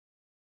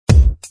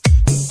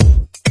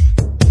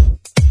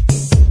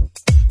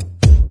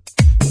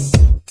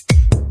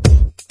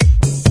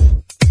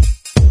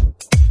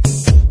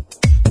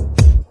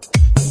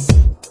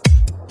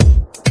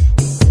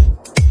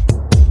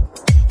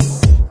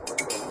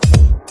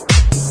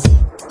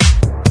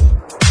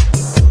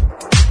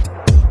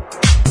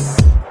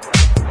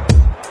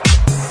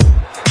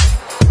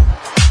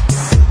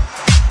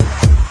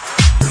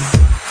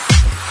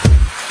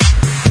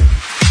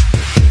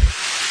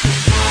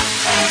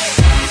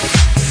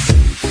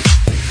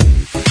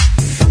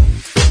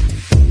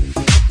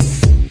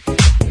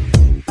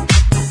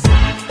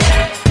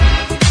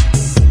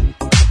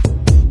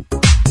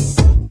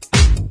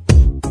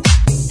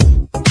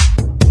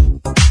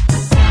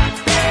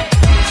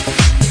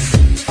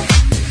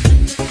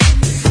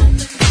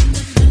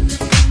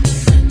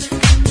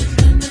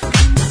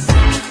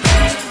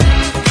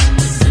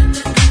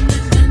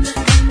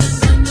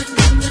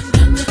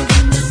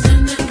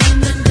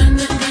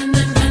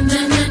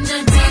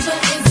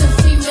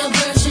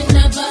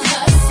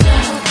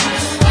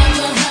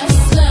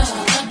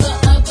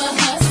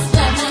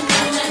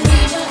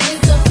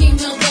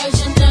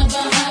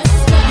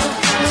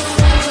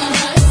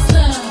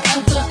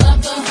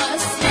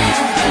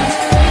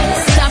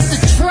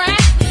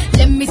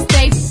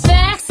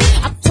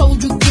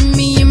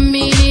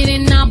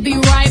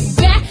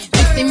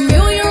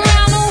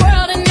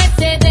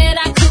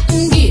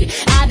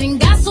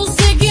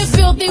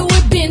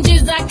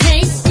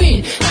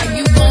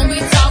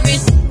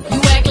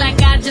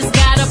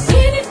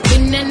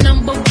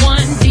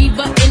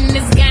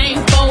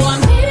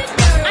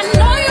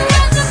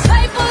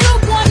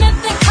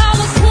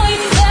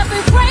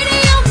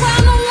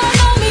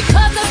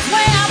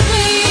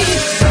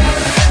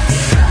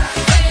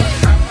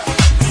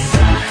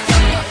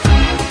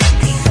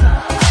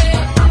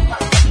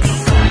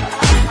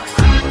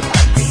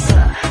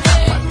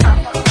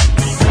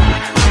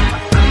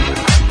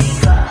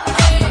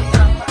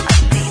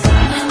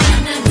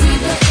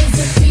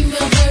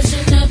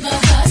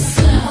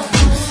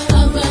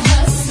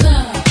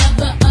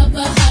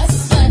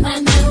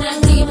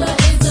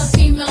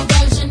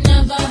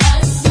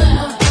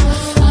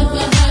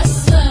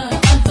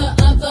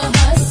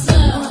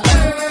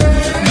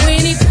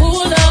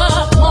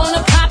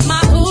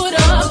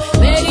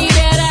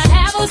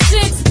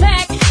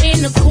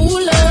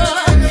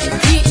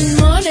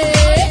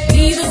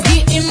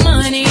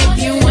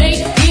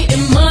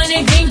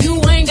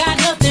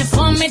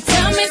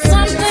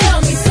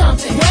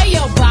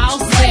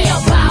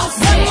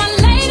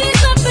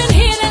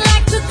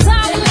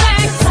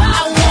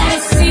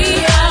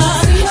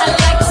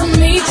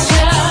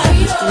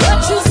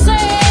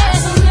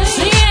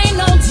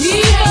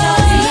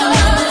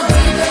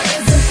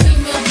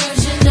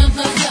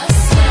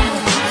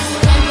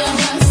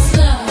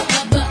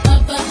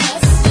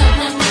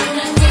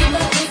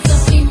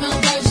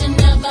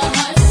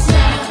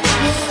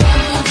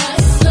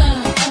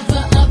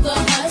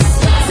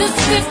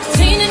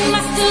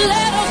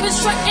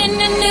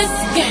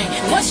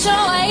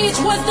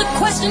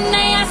question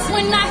they ask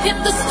when I hit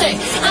the stage.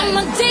 I'm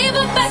a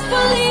diva, best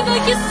believer,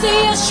 you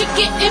see her, she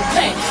getting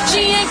paid. She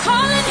ain't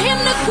calling him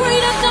the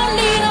greeter, don't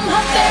need him,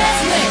 her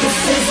fast lane. This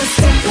is a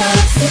stick up,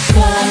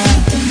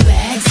 them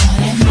bags, all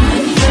that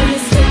money.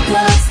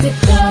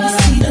 Stick up,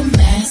 see the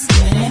mask,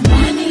 where that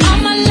money. All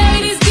my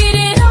ladies get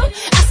it up,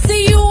 I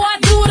see you, I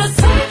do the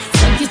same.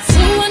 Take it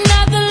to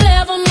another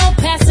level, no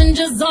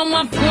passengers on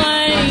my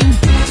plane.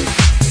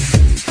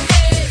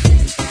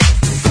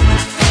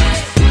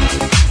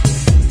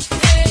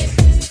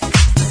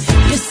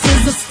 This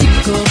is a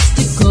stick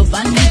up,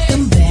 I need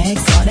them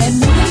bags, all that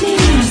money.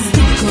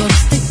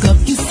 Stick up,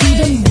 you see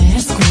the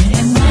mask, where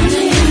that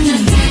money.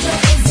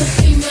 It's a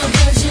female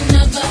version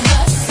of a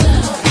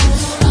hustler,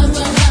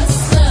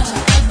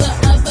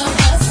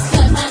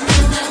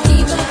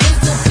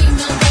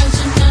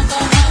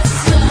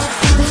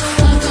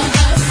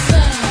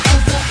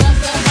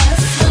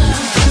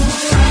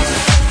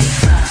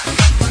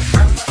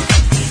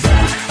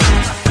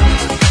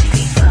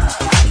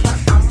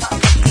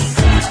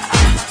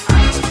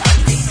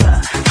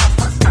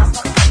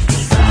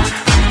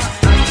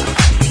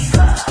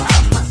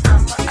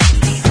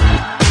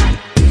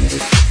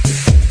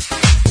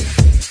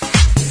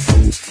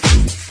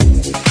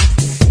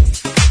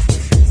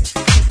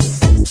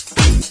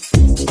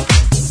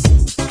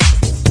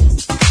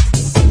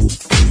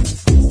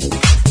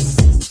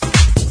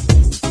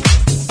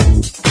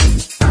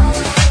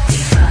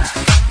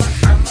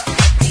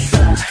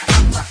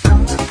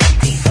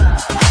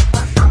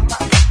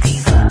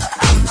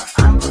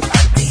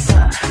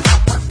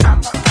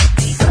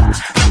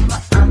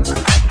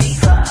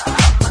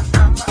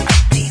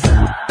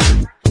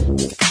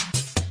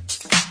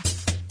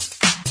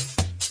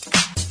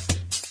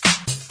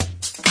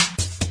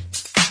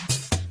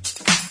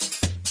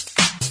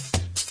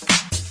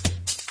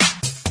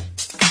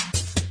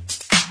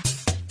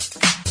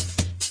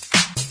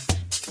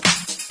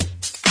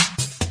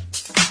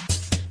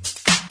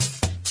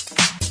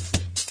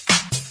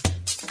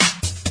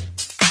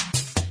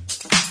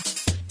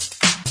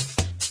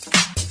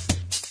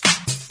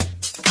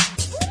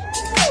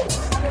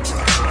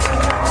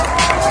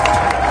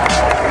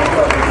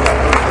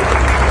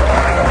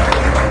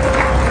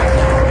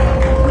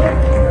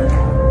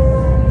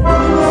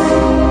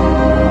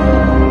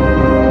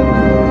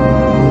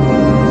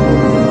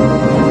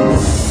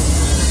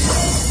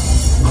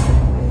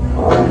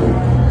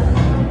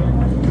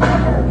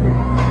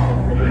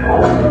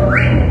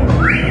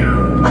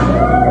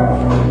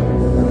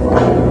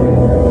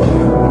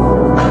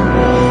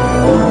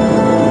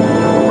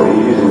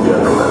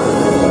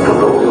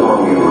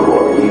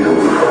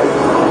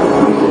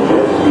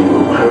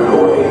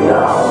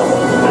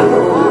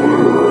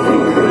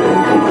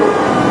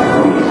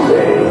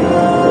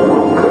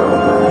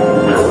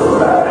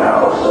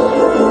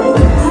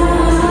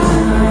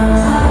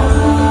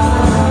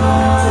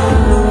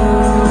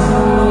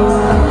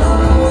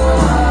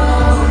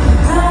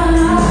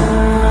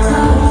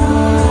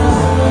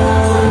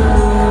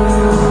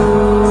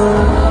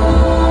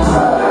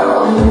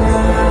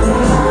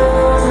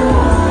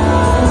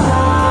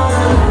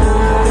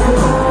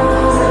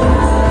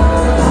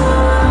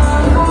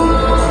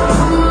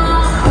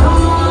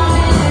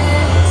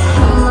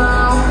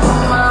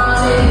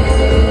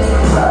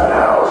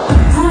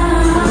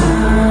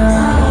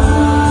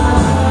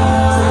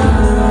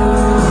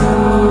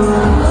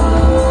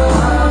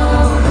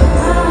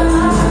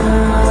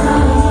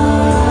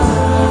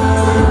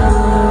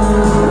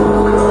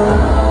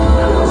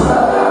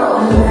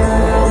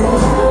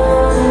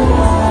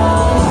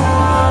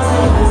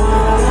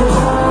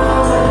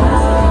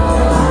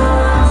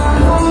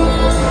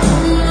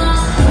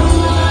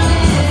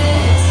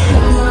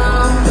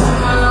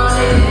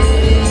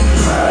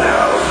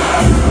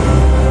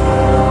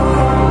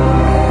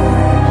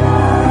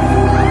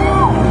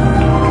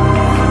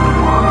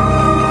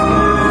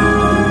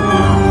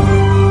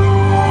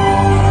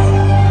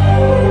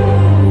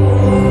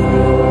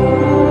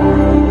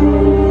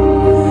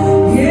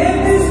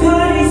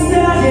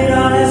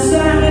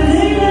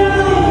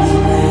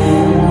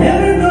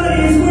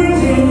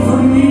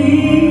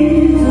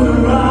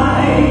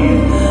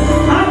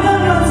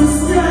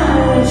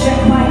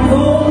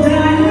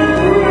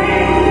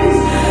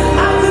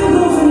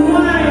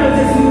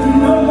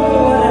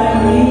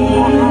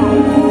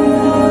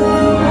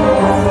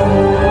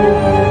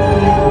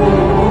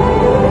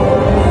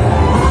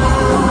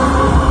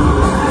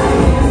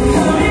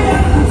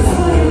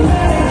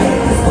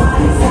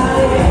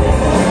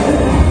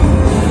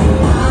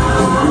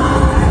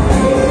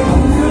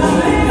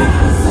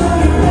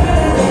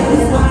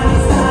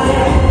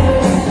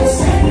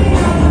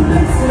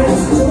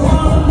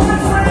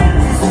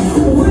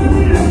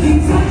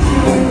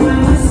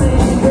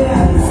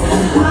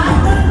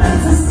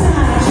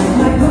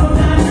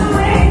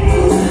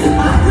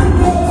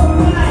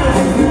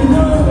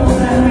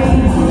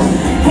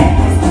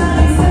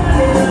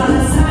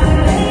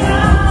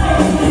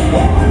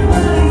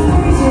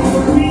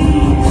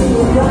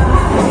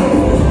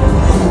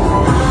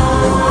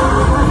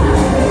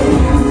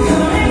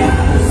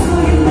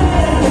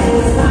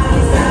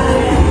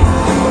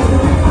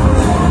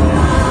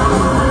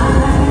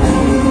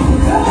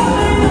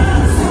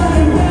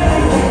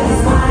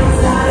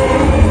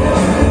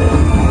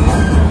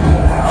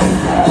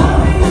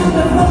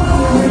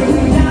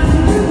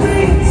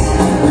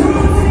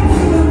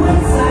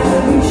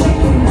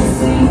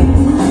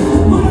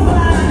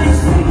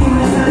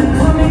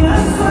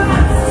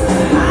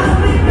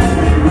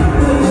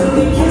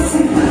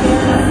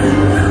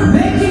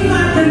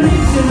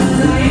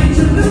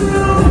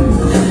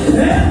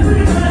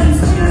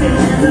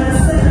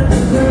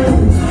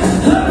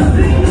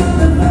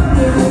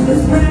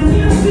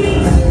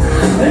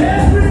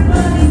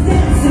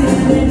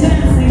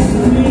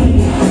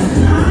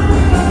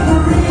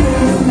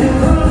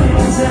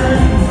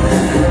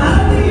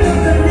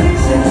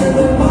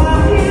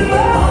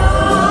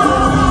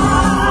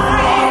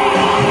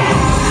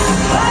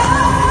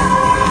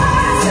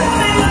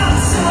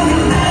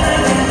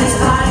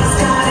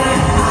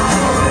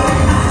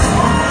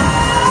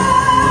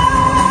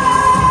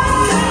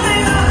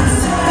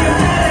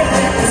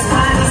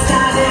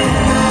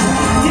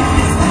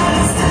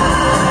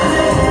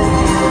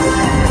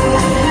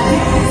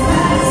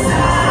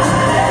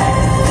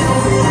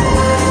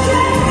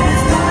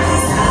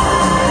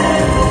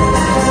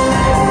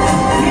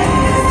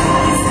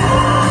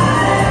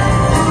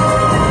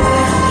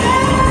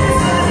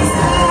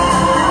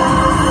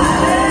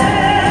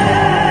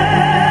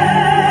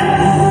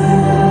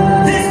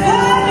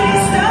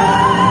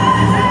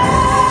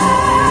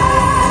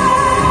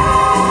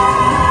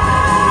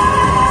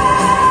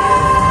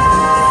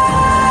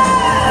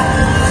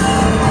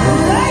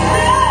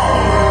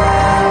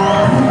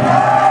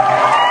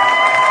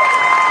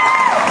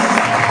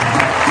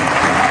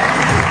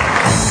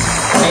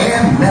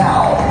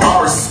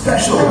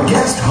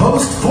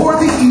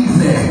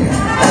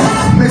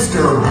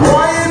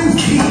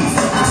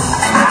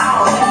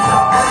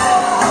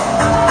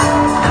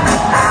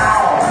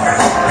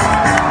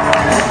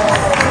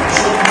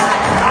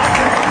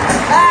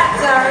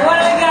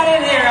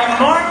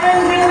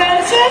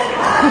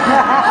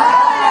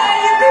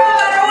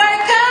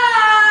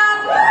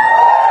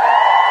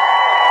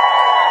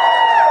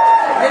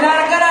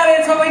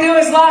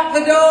 lock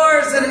the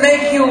doors and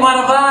make you one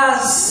of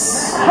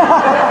us.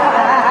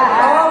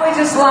 Oh, we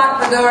just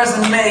lock the doors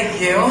and make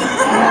you.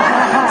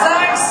 So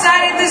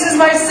excited. This is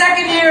my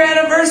second-year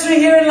anniversary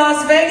here in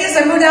Las Vegas.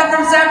 I moved out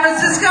from San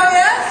Francisco,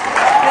 yes?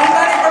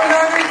 Anybody from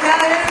Northern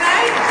California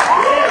tonight?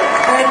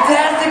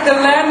 Fantastic. The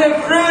land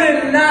of fruit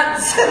and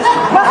nuts.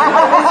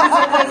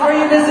 Where are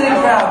you visiting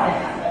from?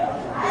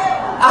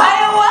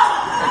 Iowa?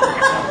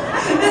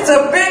 It's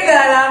a big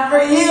night out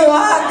for you,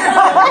 huh, girl?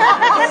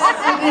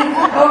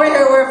 Over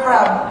here, we're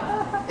from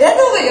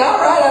Italy.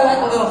 All right, I like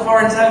a little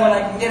foreign tongue when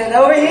I can get it.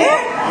 Over here?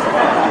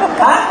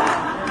 Huh?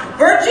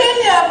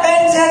 Virginia,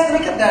 fantastic.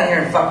 Let me come down here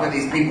and fuck with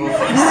these people. Oh,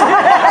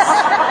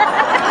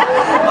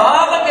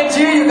 look at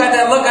you. You got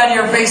that look on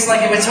your face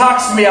like if it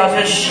talks to me, I'll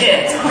just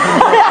shit.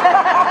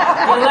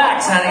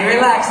 Relax, honey,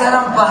 relax. Let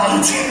them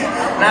bite.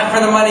 Not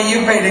for the money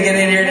you paid to get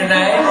in here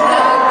tonight.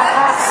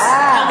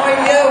 How are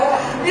you?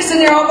 You're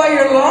sitting here all by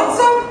your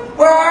lonesome?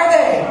 Where are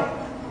they?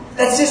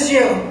 That's just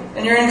you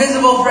and your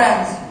invisible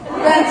friends.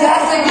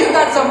 Fantastic. You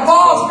got some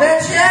balls,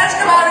 bitch. Yes,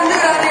 come out and do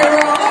it on your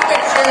own. Look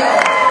at you.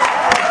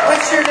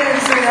 What's your name,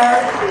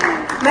 sweetheart?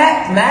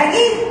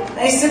 Maggie?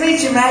 Nice to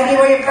meet you, Maggie.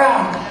 Where you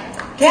from?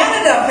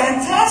 Canada.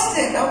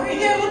 Fantastic. Over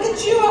here. Look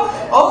at you.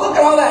 Oh, look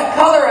at all that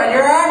color on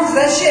your arms. Is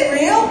that shit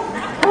real?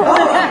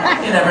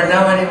 Oh, you never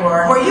know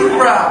anymore. Where you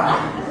from?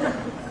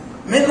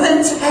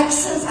 Midland,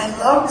 Texas. I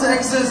love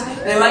Texas.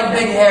 They like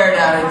big hair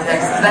down in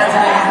Texas. That's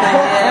amazing.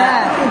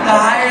 Yeah. The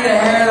higher the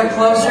hair, the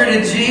closer to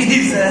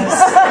Jesus.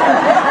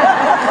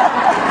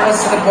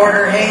 Goes to the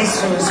border,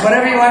 Jesus.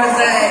 Whatever you want to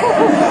say.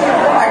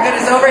 My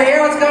goodness, over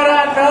here, what's going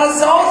on, fellas?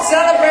 Oh,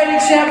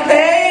 celebrating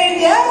champagne.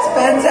 Yes,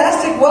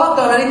 fantastic.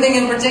 Welcome. Anything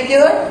in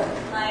particular?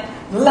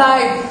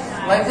 Life.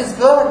 Life is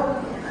good.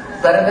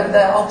 Better than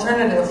the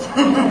alternative.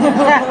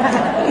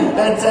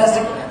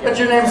 Fantastic. What's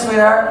your name,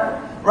 sweetheart?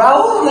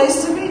 Raul,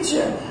 nice to meet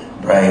you.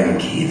 Brian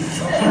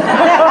Keith.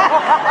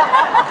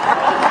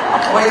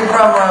 Where you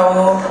from,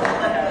 Raul?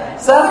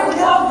 Southern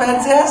Cal,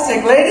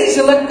 fantastic. Ladies,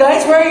 you look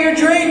nice. Where are your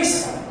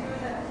drinks?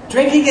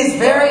 Drinking is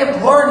very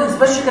important,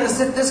 especially going to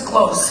sit this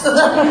close.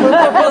 I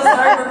feel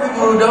sorry for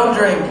people who don't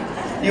drink.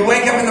 You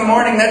wake up in the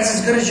morning, that's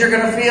as good as you're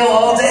going to feel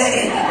all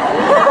day.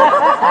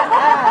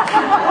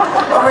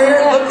 Over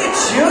here, look at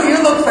you.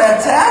 You look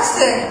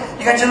fantastic.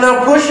 You got your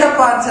little push-up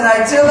on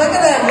tonight, too. Look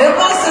at that.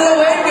 Nipples to the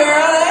way,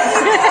 girl. There you go.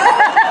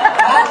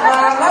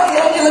 Oh,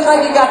 yeah, you look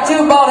like you got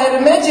two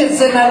bald-headed midgets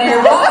sitting under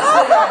your box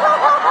there.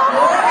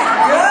 Very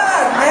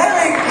good.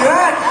 Very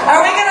good.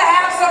 Are we going to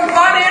have some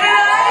fun here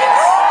tonight?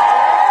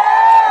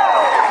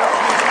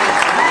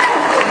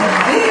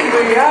 Indeed,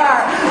 we are.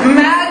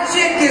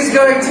 Magic is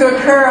going to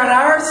occur on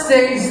our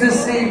stage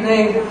this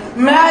evening.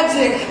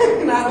 Magic.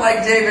 Not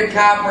like David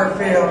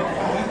Copperfield.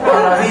 Oh,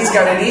 no, he's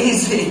got it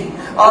easy.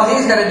 All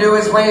he's got to do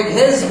is wave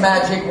his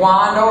magic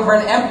wand over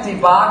an empty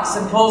box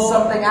and pull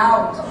something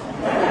out.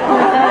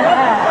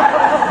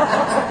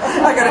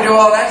 I got to do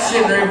all that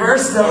shit in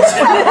reverse, don't you?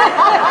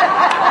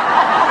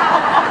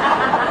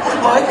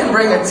 Well, I can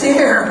bring a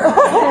tear.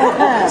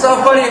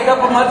 So funny, a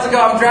couple months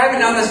ago, I'm driving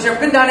down the strip.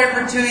 Been down here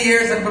for 2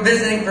 years. I've been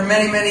visiting for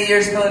many, many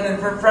years, filling in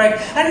for Frank.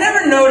 I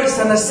never noticed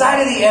on the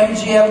side of the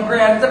MGM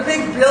Grand, the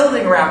big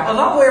building wrap,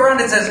 all the way around,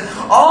 it says,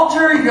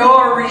 "Alter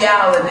your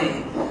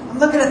reality." I'm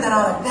looking at that,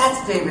 I'm like,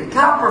 that's David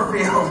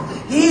Copperfield.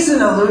 He's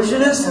an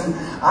illusionist, and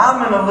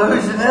I'm an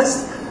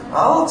illusionist.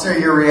 Alter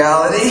your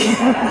reality.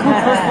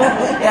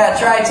 Yeah,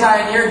 try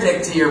tying your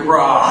dick to your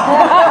bra.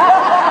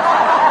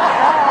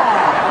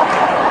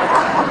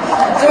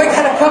 So we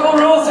got a couple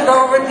rules to go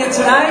over with you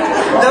tonight.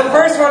 The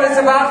first one is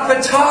about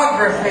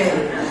photography.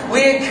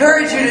 We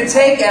encourage you to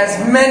take as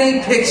many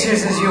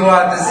pictures as you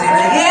want this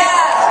evening.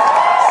 Yes!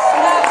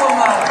 Snap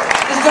them up.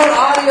 Just don't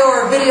audio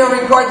or video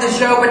record the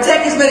show, but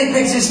take as many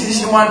pictures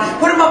as you want.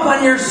 Put them up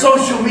on your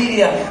social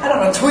media. I don't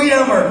know, tweet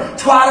them or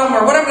twat them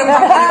or whatever the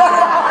fuck you do.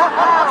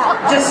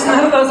 Just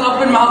none of those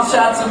open mouth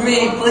shots of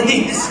me,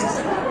 please.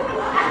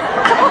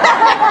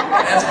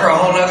 That's for a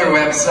whole other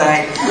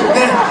website.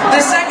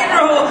 The second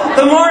rule,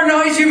 the more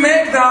noise you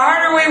make, the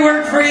harder we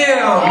work for you. There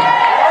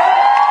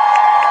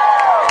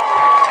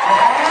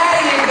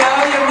you go.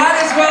 You might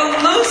as well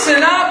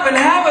loosen up and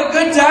have a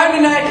good time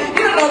tonight.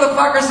 You don't know the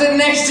fucker sitting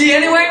next to you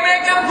anyway.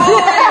 Make a fool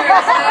of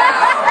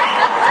yourself.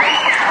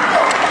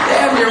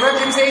 Damn, your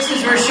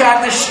reputations were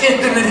shot to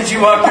shit the minute you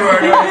walked through our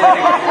doors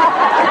anyway.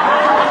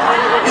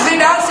 You see,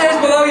 downstairs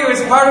below you is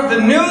part of the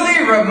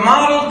newly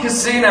remodeled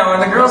casino,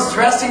 and the girls'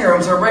 dressing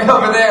rooms are right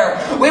over there.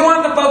 We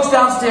want the folks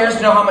downstairs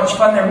to know how much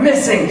fun they're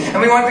missing,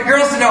 and we want the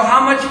girls to know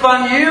how much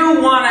fun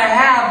you want to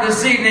have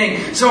this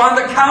evening. So on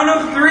the count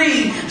of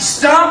 3,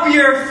 stomp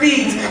your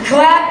feet,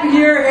 clap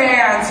your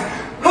hands,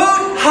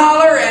 hoot,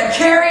 holler, and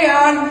carry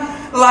on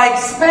like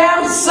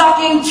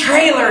spam-sucking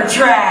trailer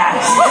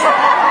trash. 1,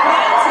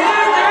 2,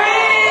 3.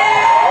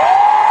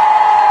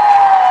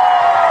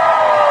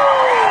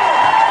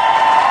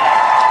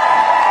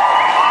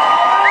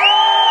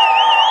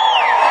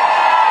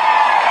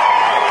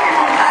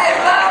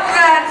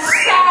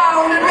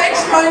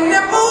 My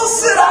nipples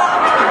sit up.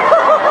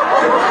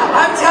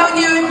 I'm telling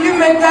you, if you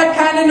make that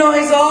kind of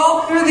noise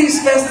all through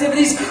these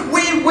festivities,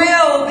 we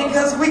will,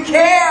 because we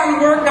can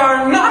work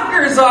our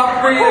knockers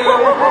off for you.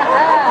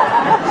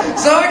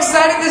 So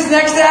excited this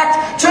next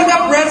act took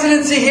up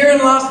residency here in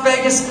Las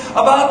Vegas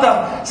about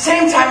the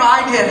same time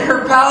I did.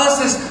 Her palace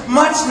is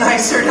much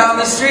nicer down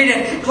the street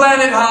at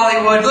Planet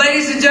Hollywood.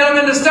 Ladies and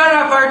gentlemen, to start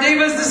off our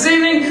divas this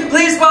evening,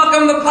 please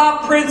welcome the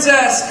pop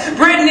princess,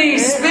 Britney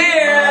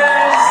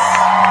Spears.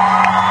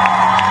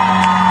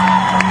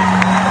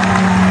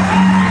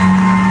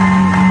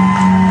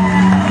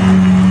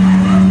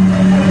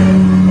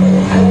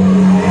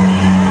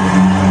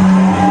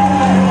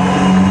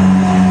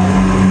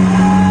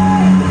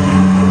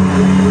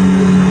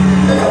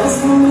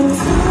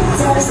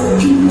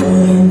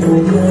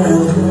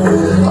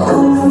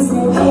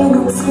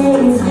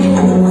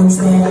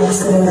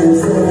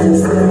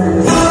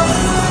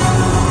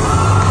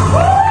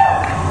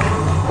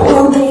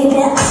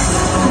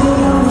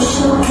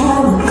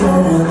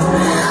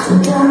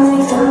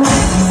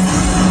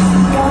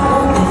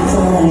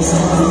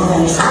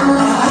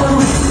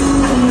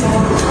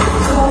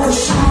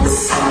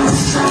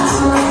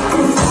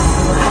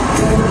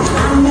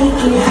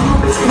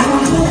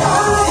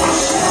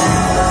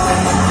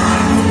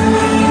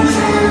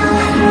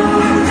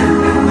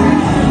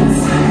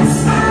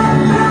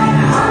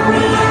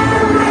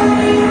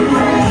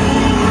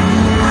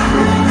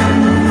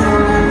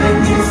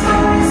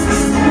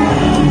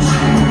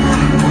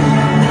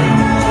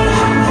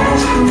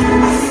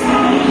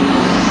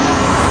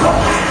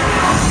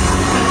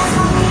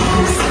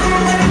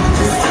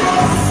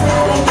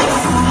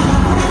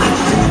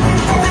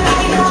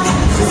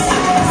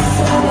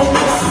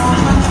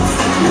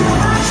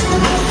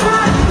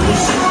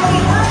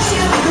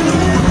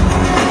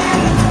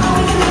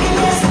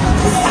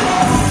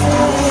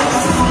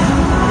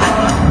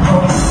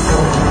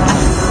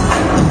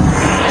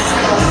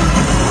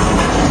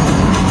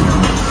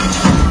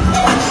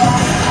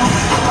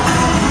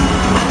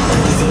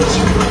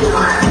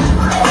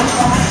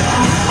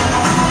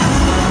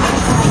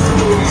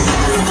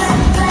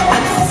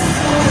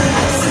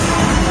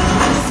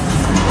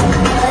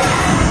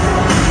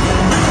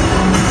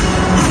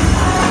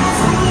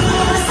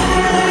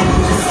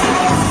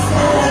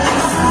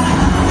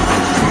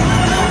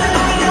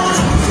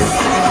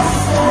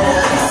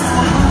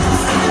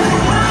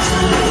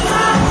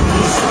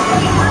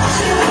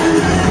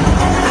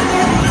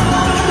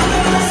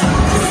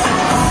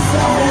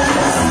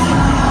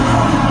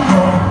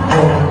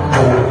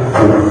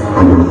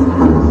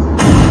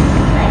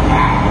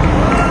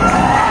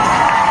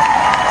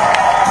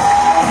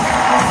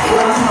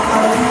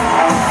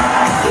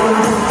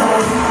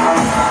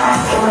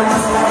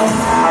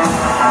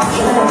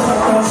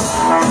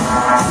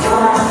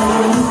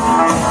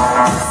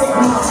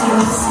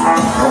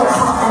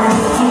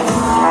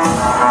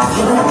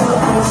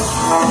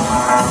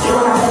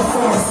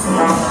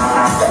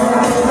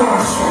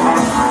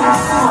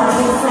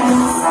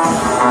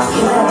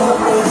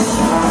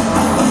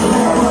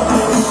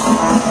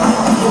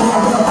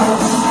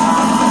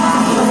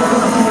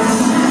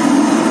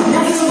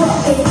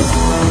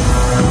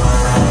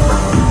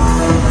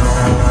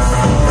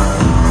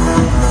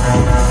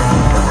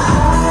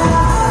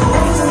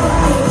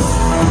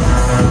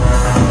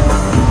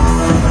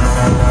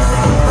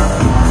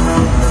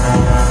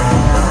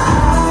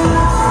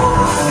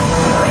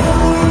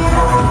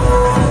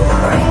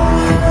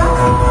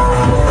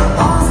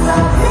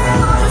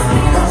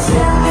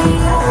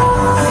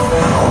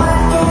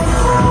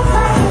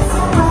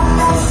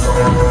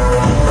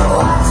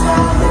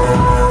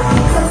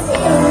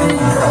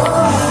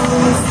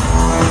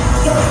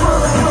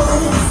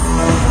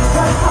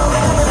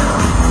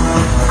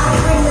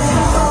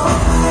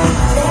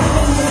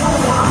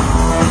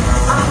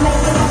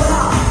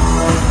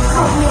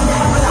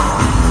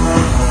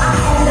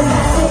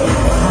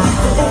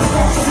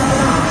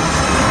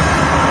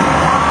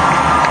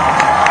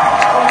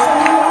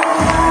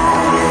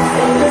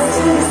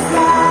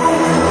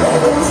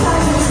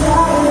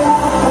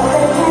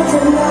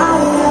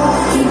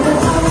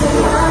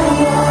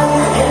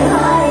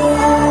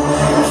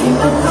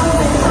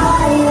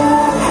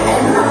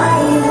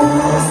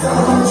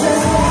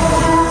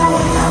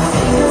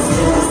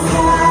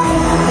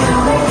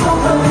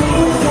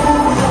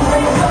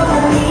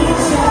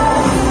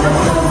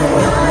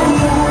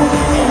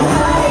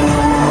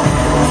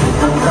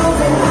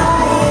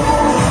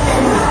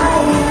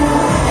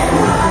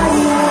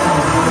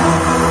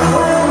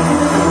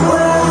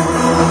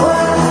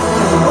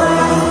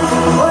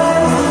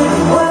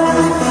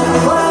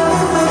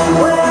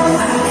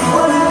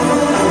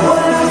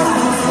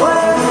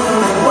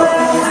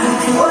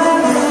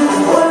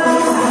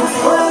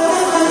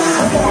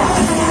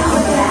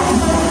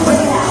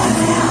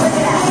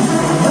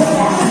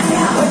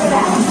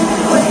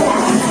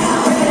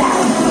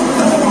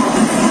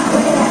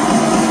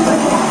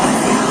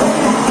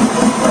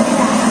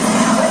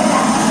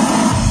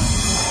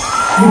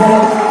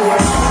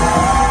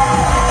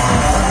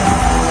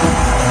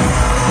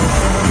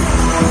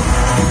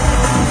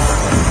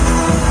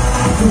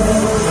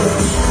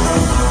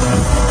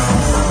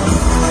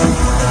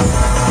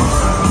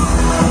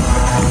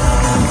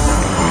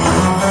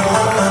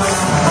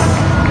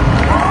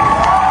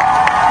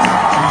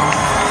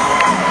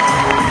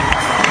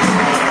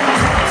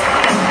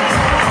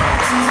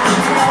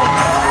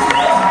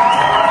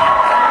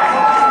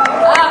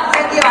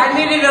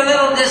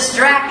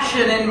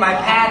 distraction in my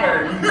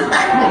pattern.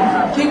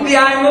 Keep the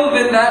eye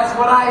moving, that's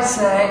what I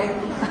say.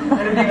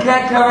 And if you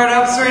can't cover it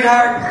up,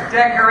 sweetheart,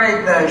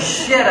 decorate the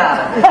shit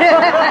out of it.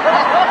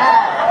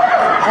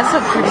 That's a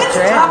pretty It's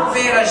dress. tough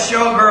being a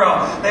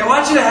showgirl. They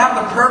want you to have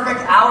the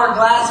perfect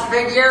hourglass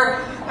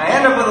figure. I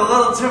end up with a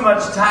little too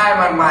much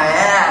time on my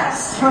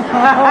ass.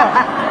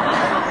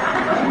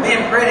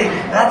 Being pretty,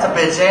 that's a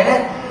bitch, ain't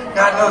it?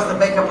 God knows the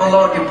makeup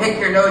alone. You pick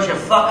your nose, you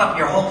fuck up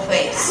your whole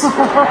face. 6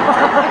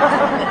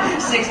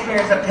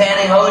 pairs of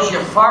pantyhose, you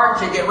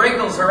fart, you get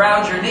wrinkles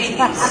around your knees.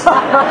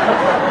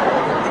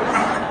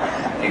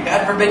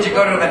 God forbid you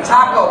go to the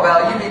Taco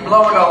Bell, you'd be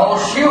blowing a whole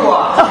shoe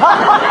off.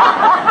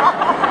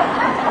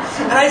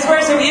 And I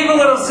swear some evil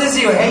little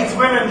sissy who hates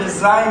women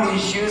designed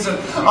these shoes, and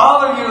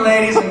all of you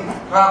ladies, and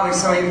probably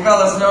some of you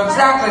fellas, know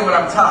exactly what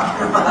I'm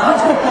talking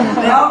about.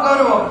 They all go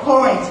to a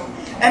point.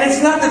 And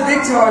it's not the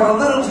big toe or the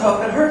little toe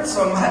that hurts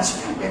so much.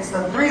 It's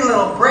the 3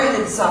 little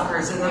braided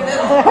suckers in the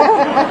middle.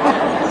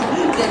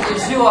 Take your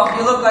shoe off,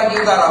 you look like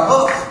you got a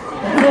hoof.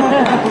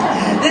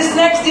 This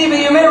next diva,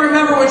 you may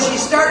remember when she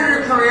started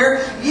her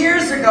career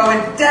years ago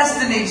in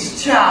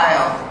Destiny's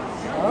Child.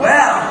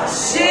 Well,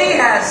 she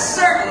has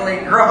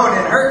certainly grown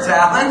in her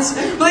talents.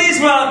 Please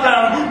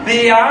welcome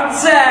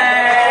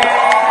Beyonce!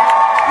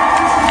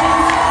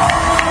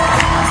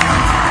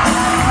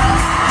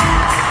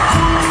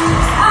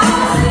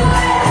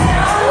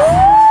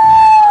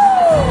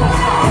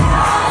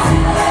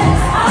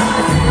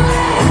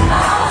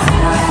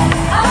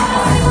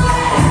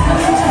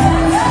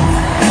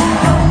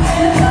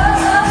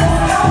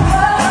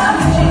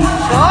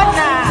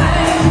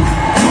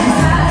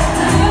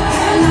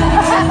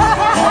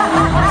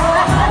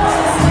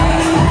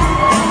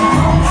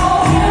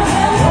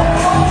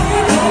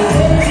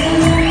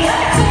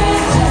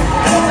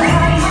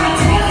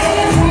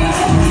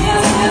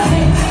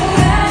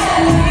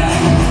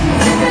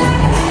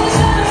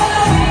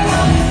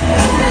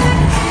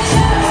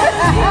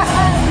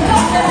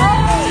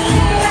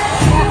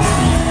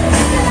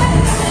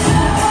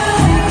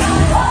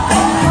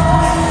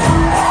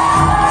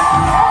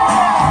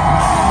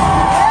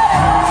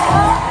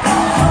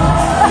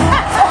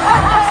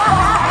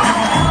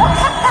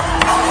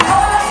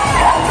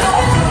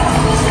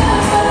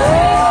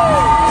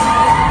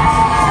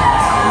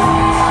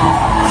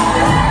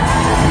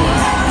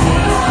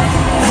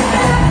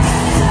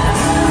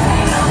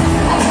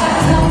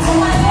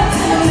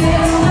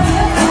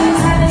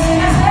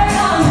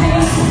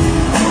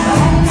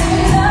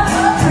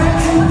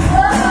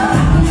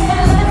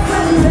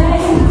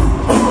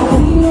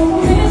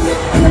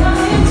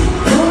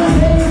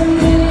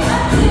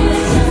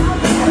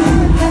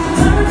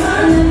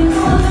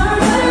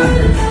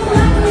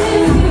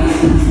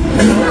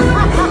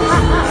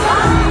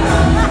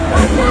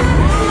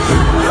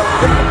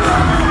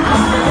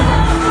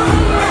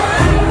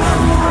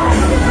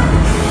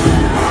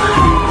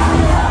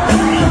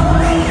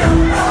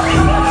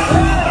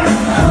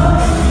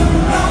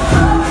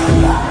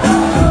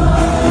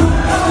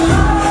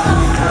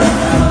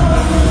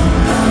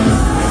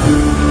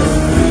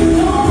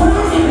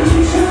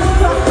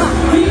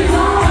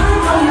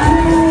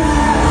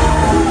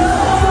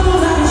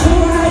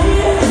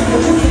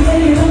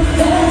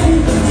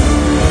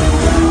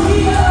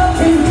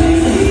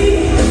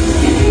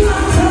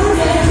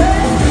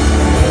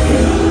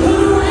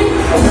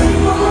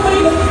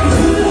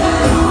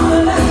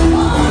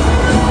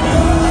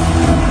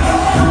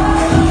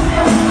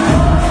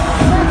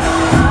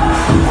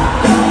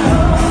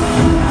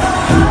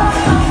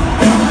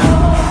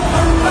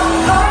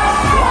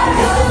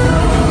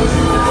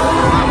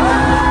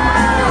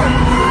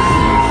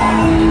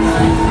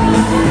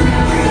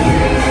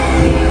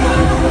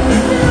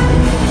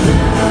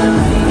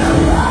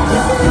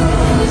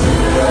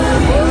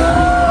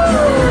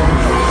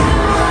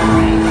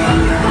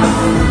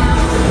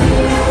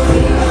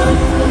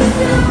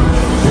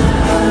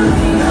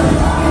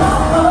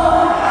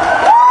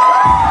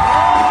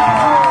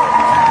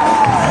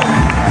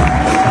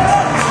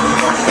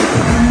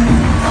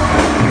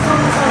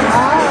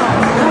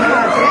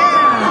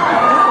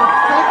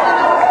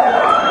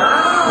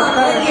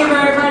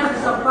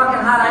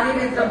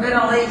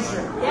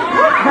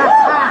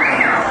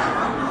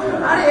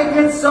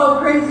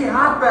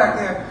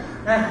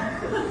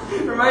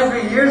 Reminds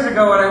me years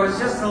ago when I was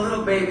just a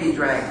little baby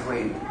drag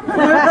queen.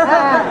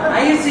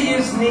 I used to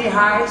use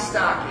knee-high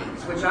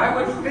stockings, which I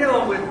would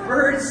fill with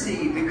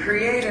birdseed to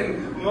create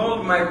and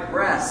mold my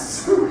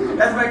breasts.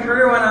 As my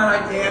career went on,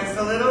 I danced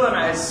a little and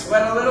I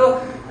sweat a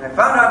little, and I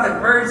found out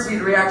that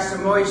birdseed reacts to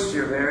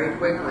moisture very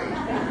quickly.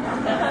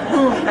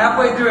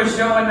 Halfway through a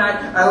show one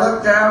night, I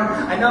looked down.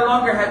 I no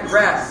longer had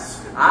breasts.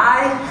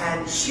 I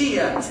had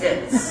chia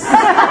tits.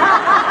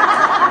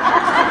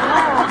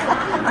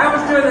 I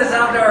was doing this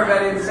outdoor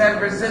event in San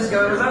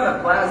Francisco. It was on the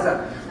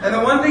plaza. And the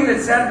one thing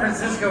that San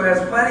Francisco has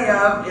plenty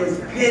of is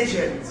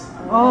pigeons.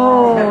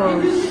 Oh.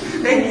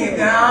 They came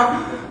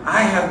down.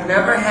 I have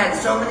never had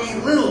so many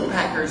little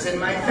peckers in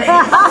my face.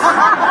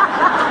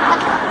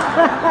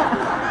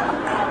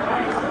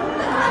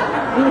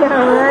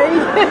 Yeah,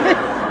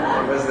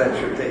 right? Was that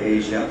trip to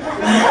Asia.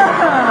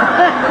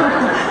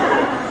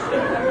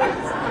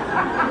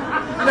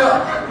 No.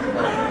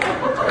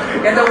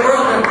 In the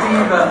world of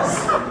divas,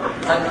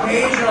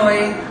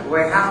 occasionally we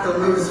have to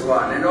lose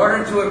one in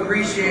order to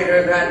appreciate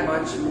her that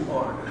much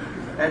more.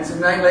 And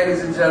tonight,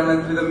 ladies and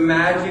gentlemen, through the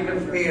magic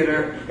of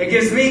theater, it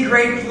gives me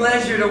great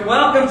pleasure to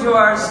welcome to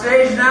our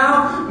stage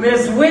now,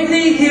 Miss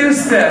Whitney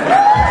Houston.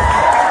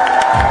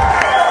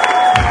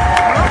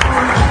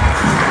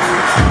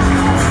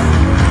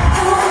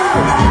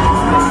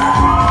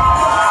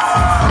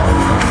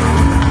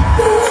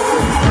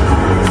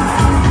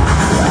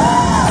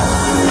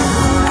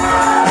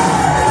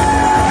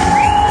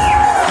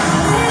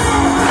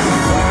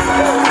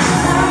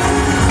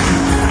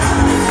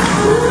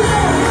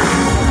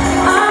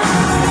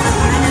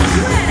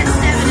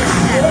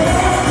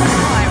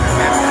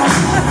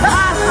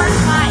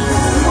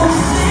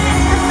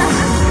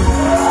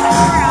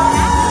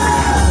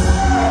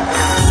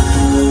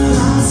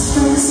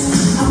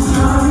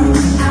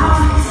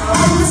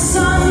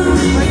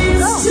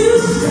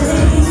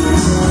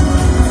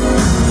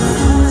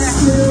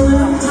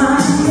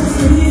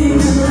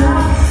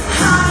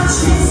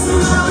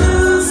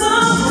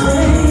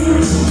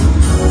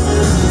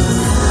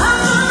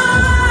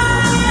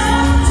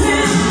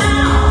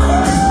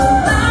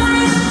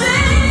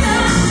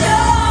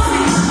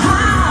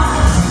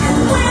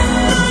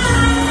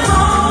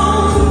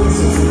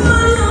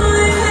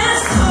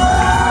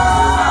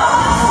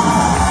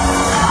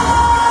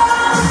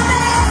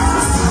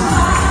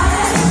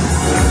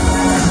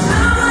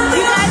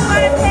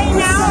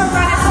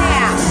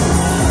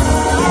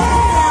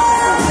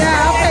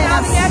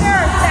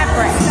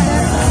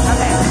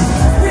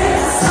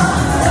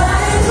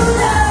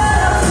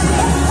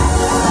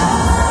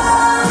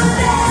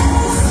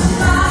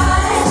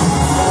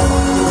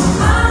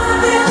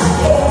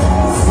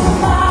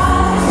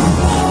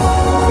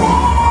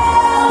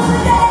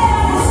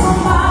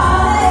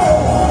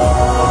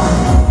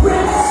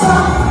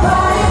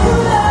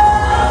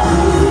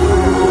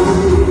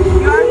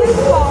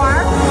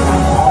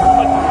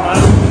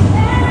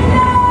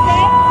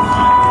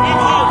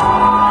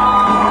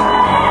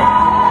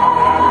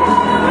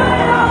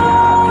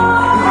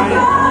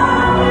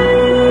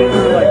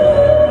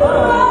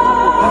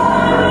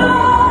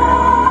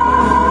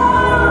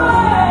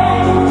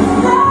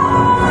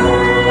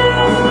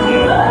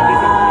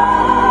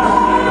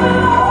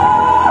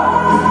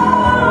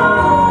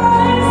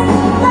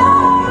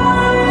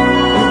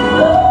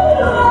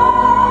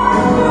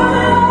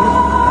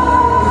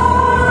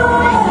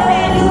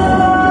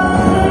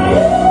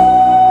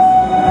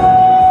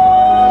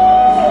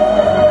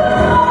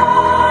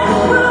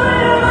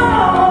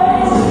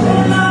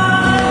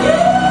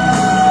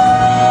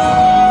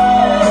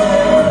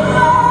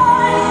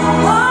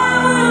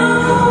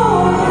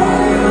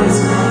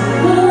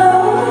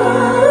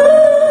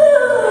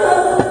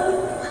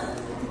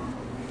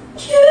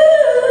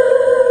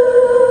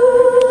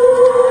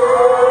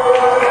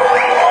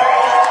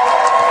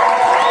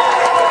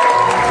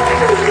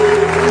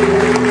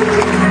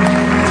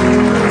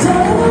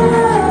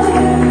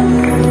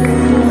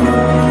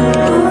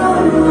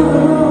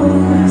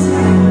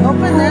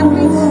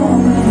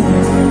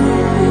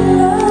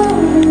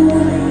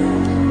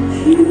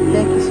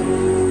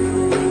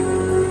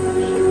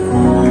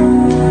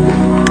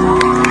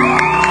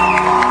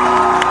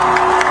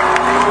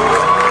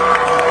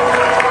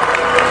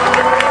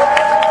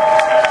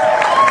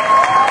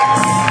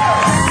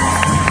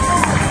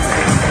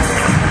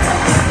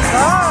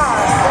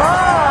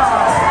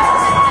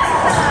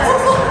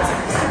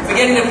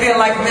 Beginning to feel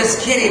like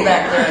Miss Kitty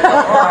back there at the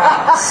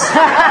whorehouse.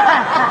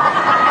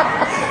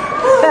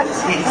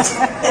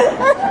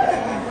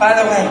 By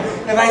the way,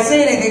 if I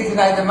say anything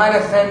tonight that might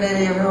offend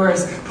any of you who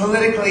is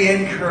politically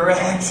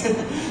incorrect,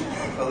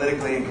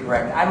 politically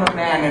incorrect, I'm a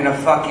man in a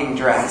fucking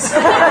dress.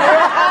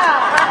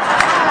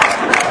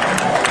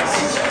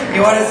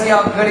 You want to see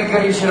how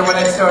goody-goody you should have went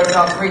next door and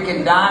saw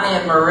freaking Donnie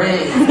and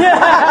Marie.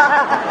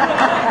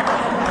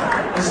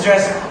 This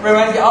dress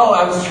reminds me,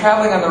 I was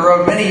traveling on the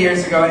road many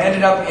years ago. I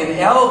ended up in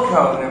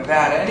Elko,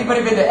 Nevada.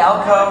 Anybody been to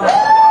Elko?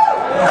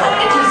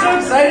 I'm so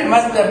excited. It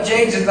must have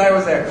changed since I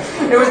was there.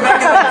 It was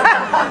back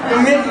in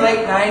the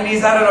mid-late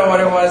 90s. I don't know what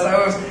it was. It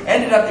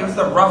was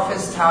the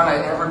roughest town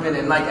I'd ever been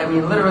in.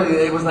 Literally,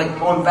 it was like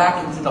going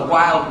back into the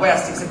Wild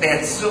West, except they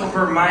had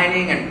silver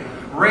mining and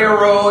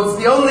railroads.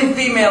 The only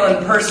female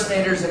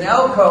impersonators in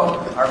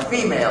Elko are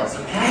females.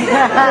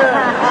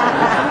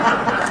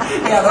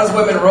 Yeah, those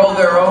women roll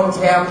their own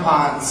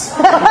tampons.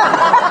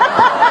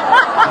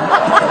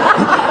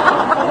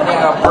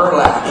 Yeah,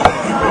 burlap.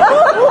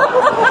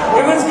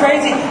 It was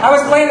crazy. I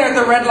was playing there at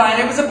the Red Lion.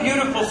 It was a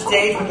beautiful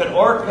stage with an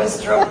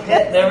orchestra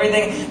pit and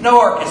everything. No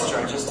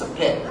orchestra, just a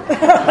pit.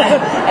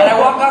 And I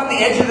walked off the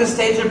edge of the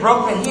stage and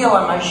broke the heel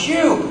on my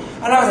shoe.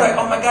 And I was like,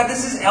 oh my God,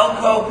 this is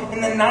Elko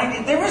in the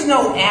 90s. There was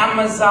no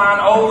Amazon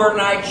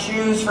overnight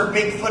shoes for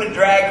big-footed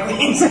drag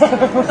queens. There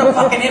was no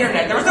fucking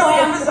internet. There was no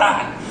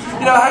Amazon.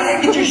 You know, how do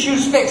you get your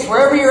shoes fixed?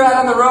 Wherever you're at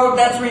on the road,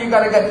 that's where you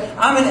gotta go.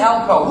 I'm in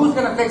Elko. Who's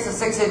gonna fix a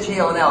 6-inch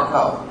heel in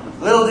Elko?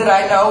 Little did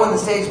I know when the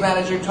stage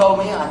manager told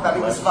me, I thought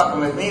he was fucking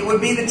with me, it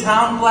would be the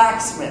town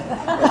blacksmith.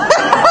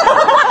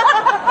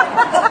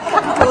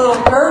 A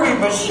little curvy,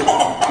 but shit.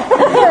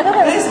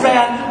 This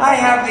man, I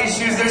have these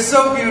shoes. They're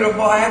so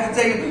beautiful. I have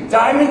to tell you,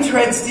 diamond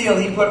tread steel.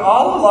 He put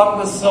all along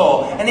the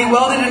sole, and he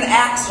welded an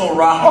axle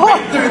rod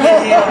right through the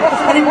heel,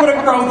 and he put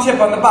a chrome tip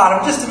on the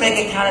bottom just to make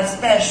it kind of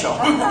special.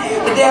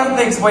 The damn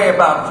things weigh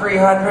about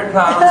 300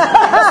 pounds.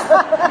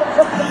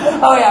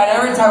 Oh yeah, and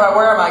every time I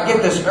wear them, I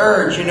get this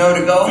urge, you know,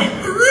 to go.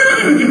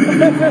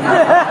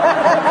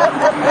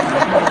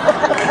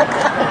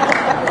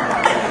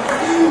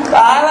 The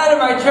highlight of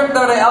my trip,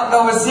 though, to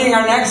Elko was seeing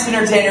our next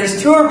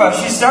entertainer's tour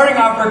bus. She's starting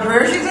off her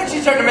career. She's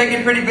actually starting to make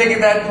it pretty big at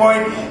that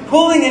point,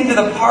 pulling into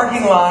the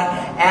parking lot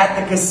at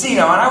the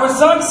casino. And I was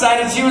so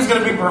excited she was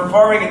going to be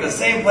performing at the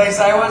same place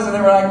I was. And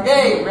they were like,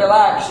 hey,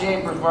 relax, she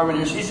ain't performing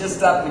here. She's just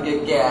stopping to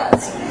get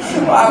gas.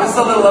 Well, I was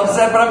a little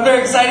upset, but I'm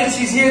very excited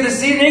she's here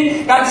this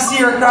evening. Got to see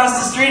her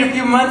across the street a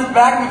few months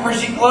back before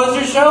she closed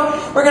her show.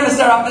 We're going to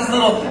start off this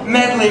little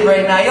medley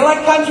right now. You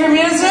like country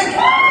music?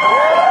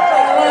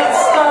 Let's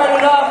start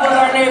it off with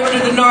our neighbor to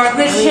the north,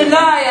 Miss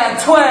Shania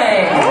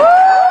Twain.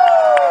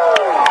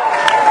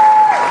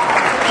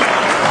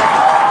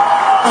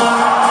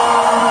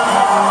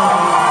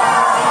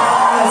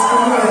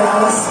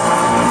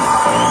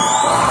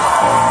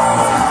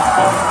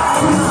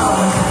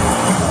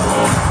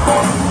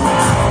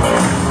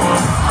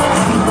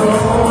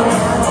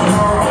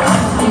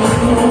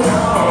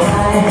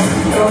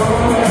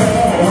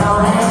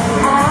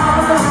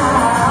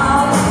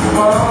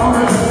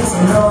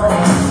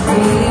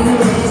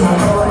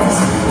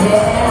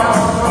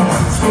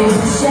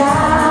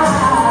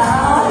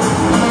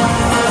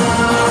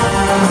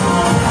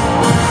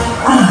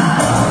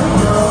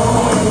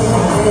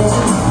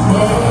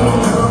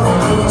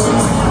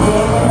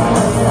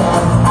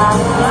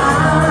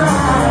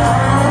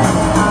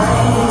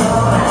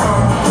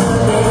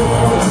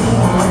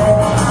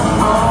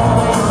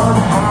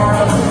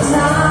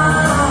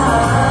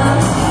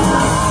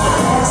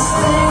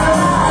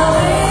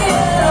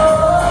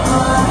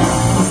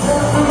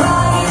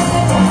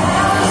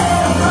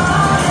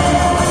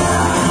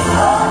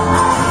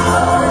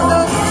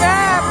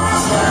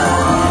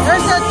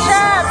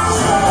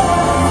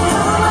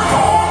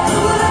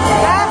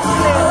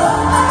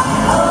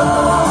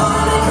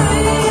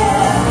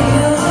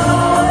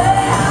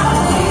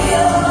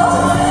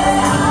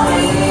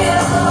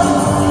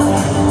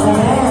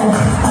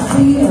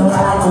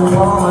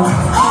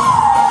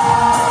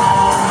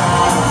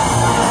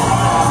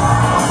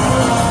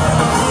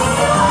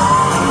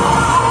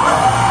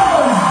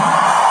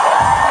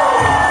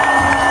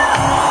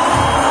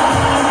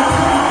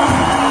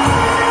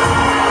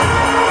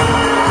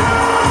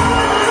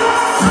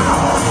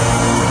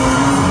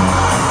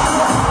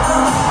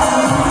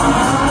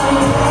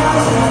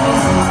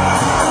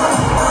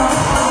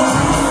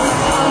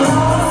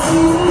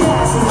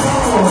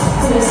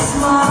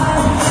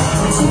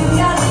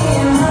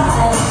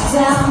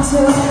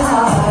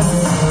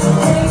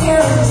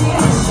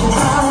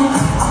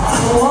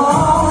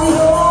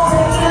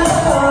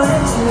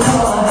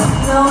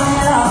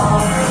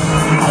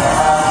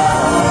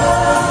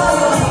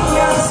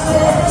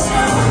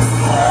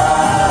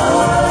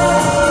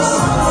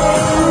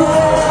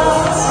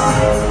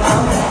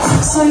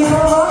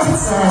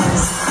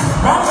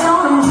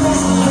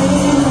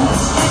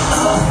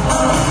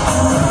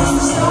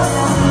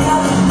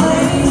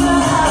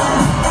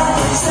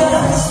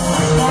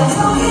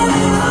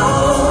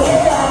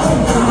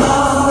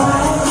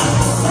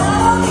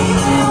 Don't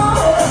give me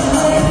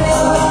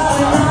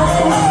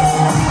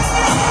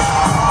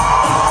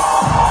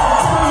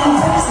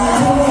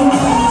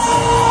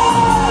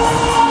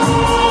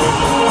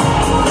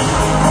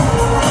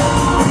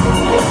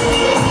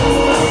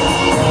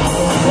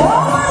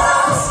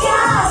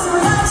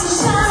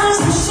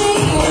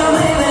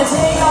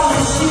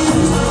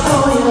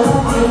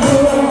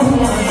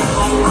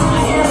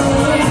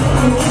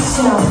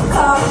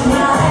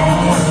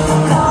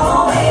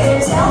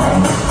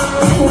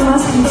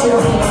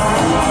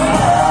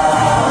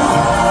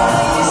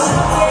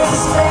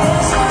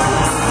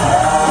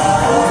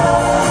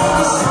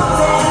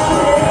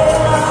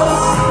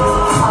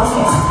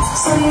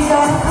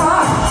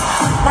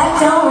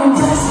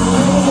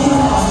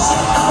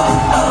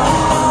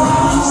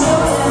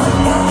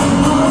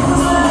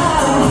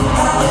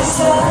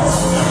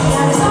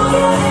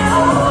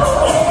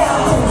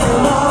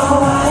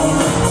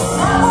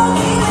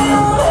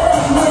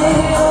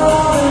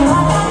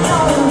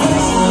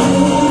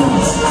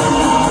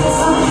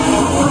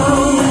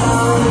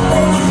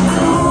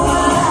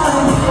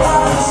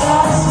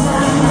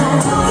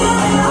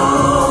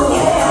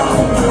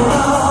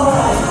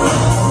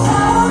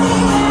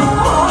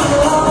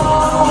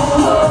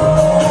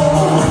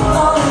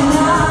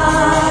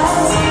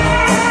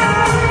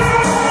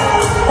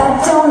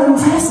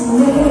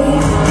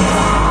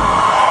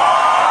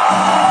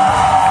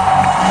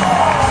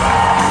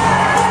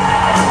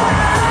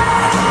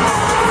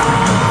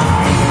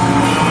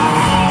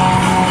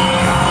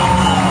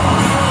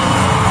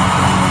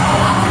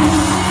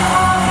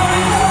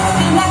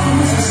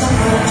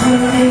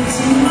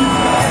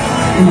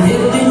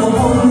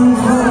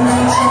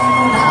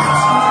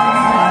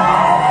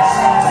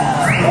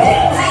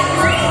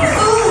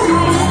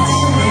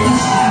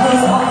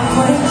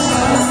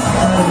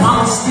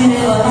she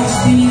never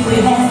asked me if we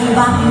had to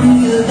buy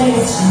me a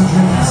dancing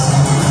dress.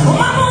 Well,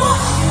 Mama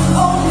watched me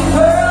hold me,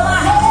 curl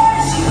my hair,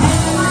 and she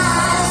painted my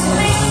eyes to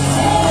me.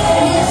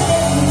 And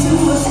stepped me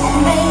to a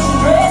satin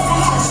dancing dress. I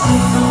had a stick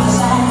on the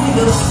side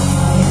with a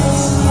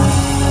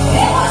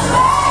it was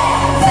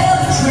red,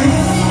 velvet trim,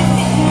 and it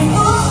fit me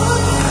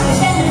good.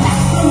 Standing back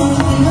from the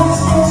looking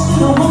upstairs to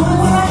the woman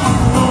where I had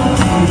to go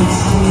to the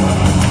school.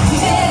 She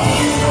said,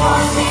 here's the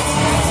one that's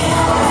dancing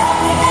on the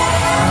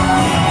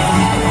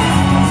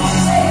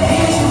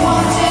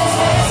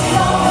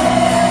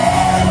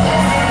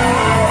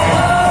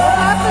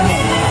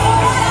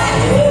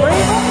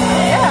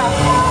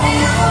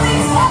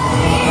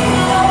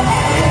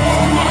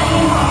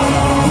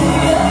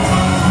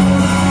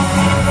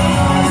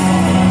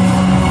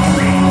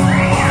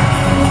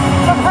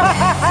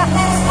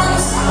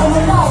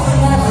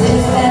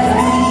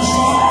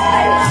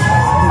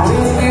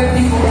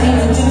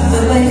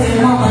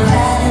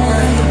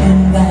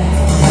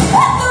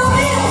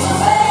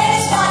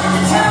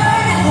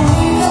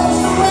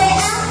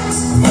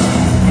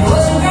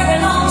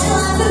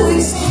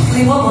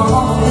what my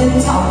mama been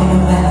talking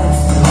about.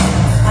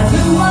 I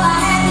knew what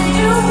I had to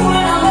do when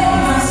I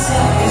made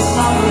myself this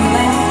song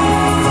back.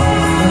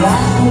 But I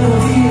was gonna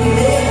be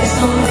there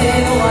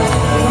someday, oh I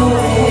don't know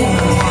when.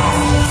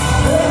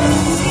 But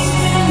she's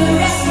been the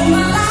rest of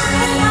my life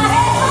and my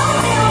head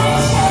only on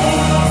its shade.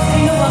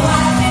 You know I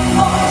might have been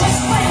born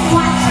just wearing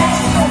white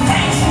dress, but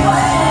dancing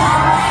wasn't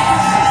alright.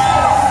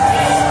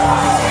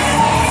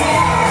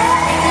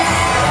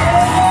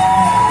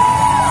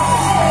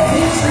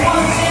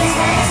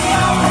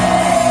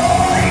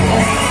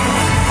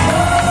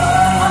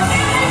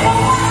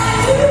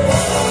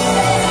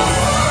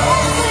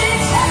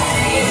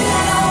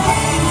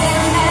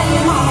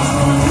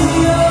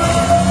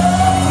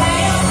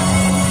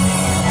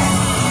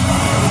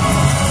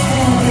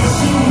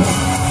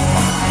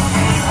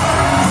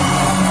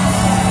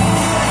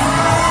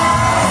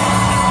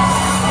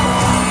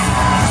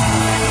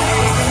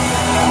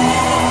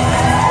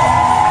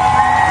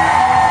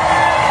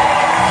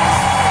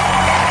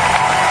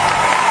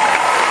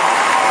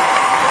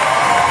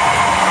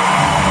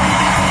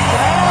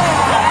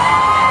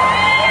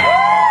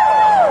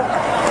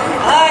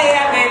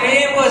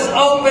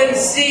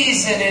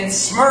 Season in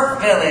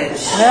Smurf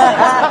Village.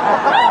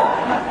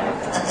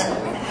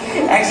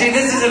 Actually,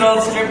 this is an old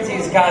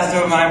striptease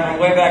costume of mine from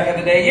way back in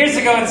the day. Years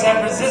ago in San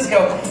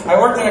Francisco, I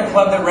worked in a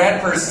club that ran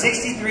for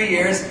 63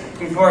 years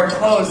before it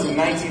closed in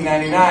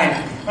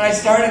 1999. When I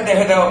started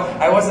there, though,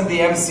 I wasn't the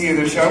MC of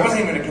the show. I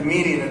wasn't even a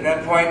comedian at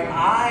that point.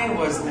 I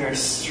was their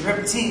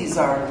striptease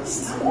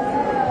artist.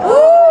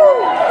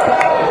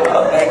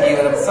 Oh, thank you.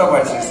 So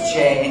much has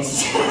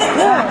changed.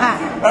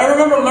 But I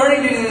remember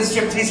learning to do this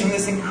striptease from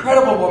this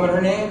incredible woman.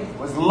 Her name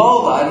was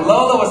Lola. And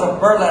Lola was a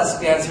burlesque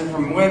dancer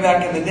from way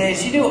back in the day.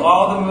 She knew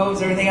all the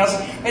moves, everything else.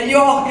 And you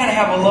all kind of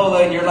have a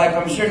Lola in your life,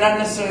 I'm sure. Not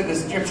necessarily the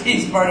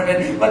striptease part of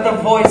it, but the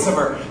voice of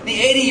her. The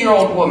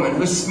 80-year-old woman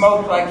who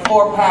smoked like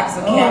 4 packs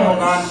of Camel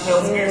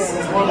non-filters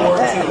since World War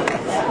II.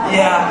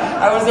 Yeah,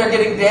 I was there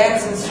getting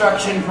dance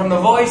instruction from the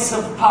voice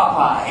of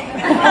Popeye.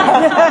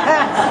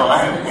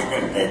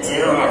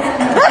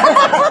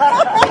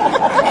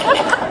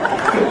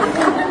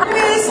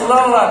 Miss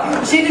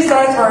Lola, she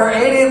decides for her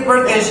 80th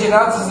birthday, she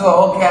announces to the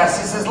whole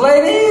cast, she says,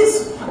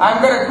 ladies,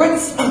 I'm going to quit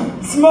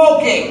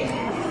smoking.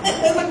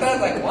 And the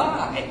guy's like,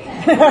 why?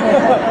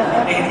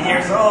 80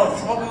 years old,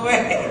 smoke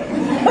away.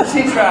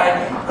 She tried.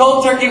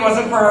 Cold turkey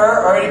wasn't for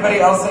her or anybody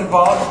else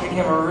involved. She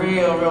became a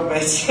real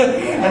bitch.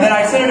 And then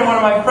I sent her to one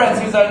of my friends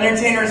who's an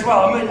entertainer as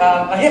well,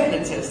 a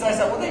hypnotist. And I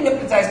said, well, they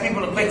hypnotize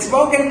people to quit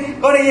smoking.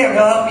 Go to him,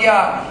 he'll help you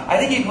out. I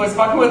think he was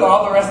fucking with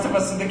all the rest of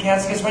us in the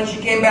cast because when she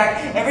came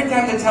back, every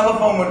time the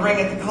telephone would ring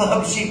at the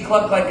club, she'd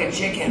cluck like a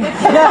chicken.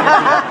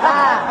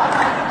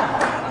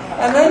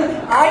 And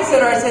then I said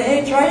to her, I said,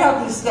 hey, try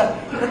out this stuff.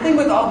 The thing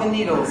with all the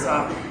needles.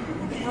 What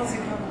the hell's it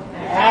called?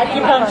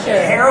 Acupuncture.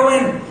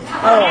 Heroin.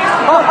 Oh.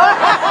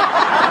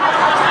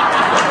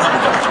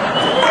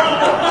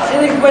 She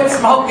didn't quit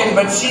smoking,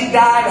 but she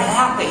died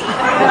happy.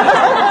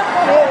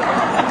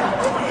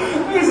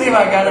 Let me see if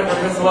I got it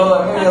for Miss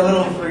Lola. Maybe a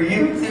little for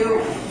you,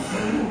 too.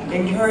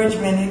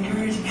 Encouragement.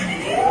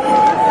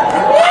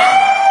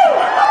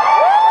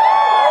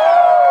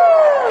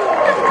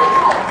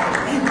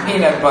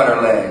 Peanut butter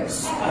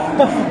legs.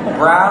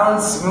 Brown,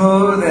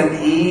 smooth, and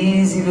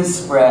easy to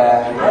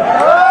spread.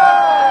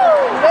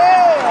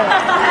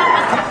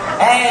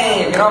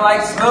 Hey, if you don't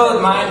like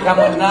smooth, mine come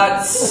with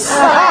nuts.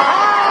 Oh,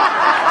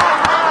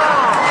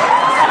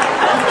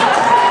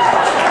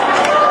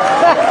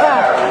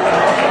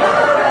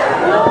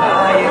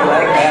 you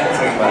like that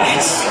too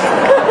much.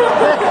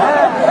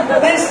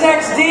 This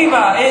next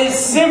diva is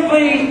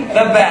simply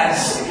the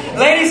best.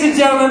 Ladies and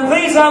gentlemen,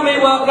 please help me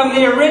welcome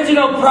the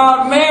original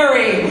Proud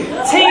Mary,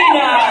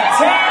 Tina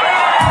Turner!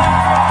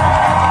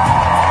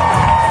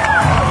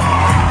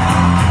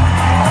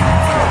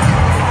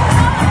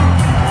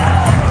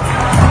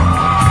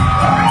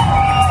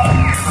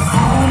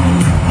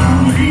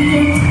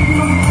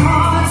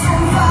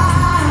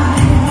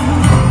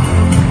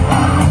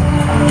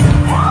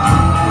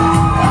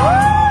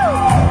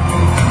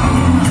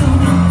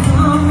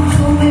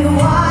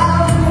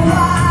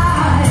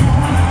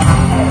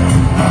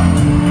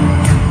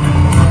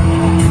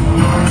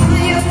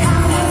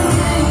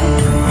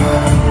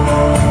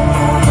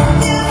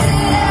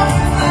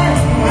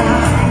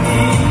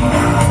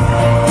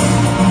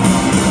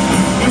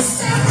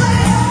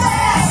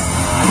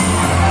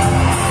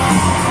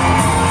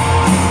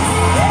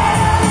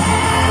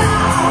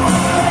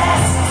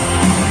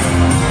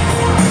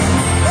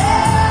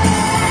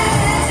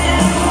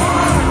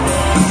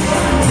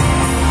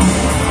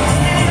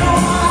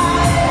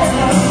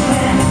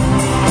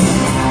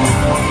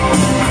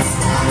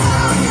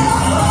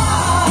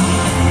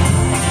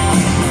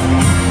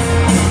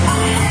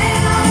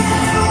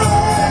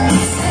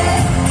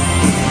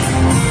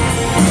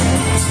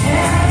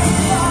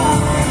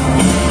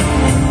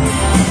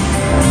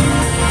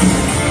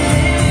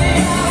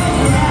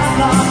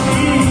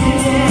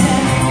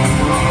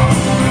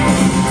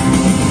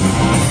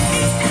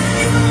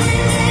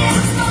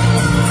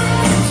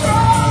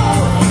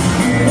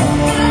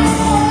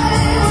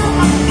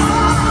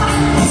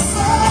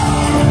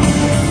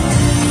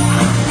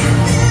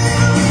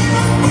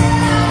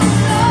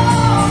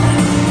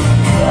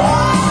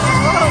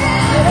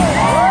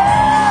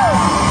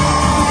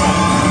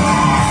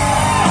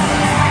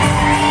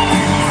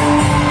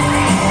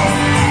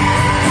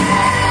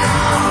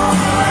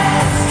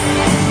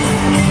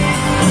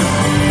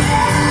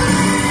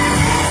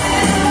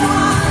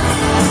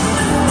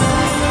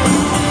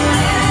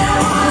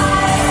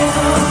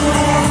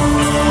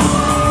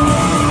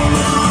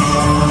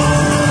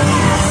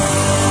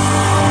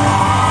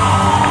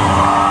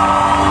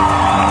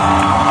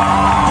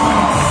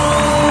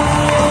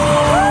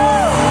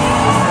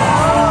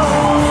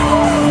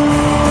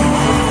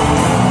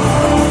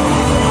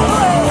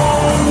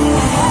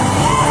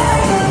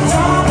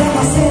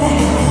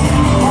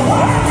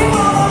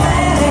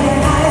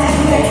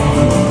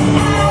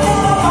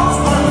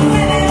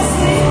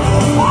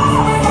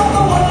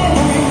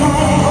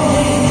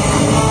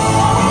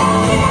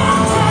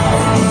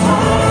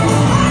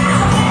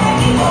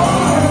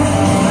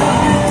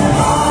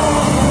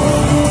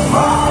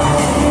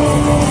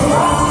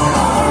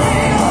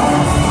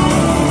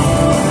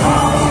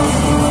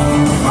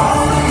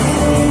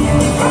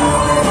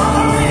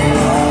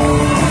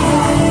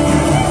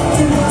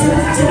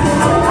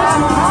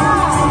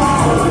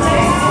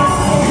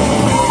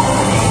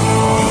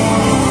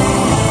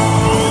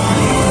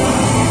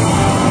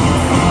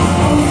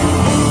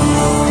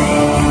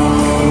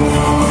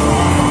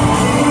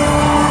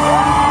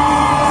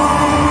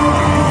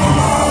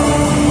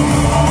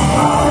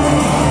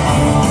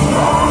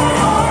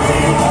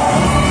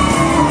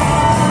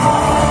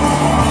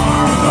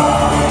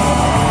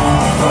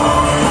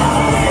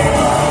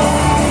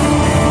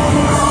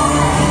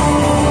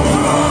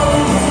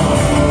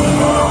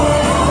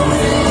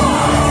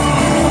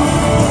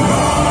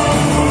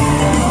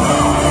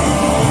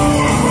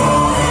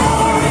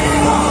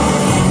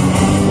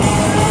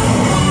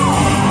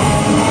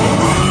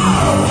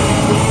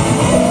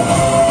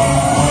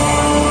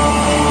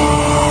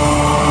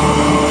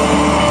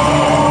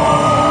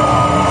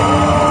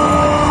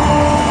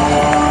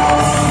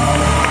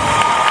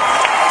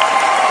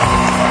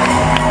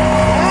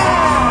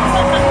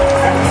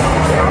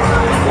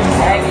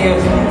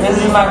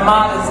 in my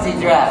modesty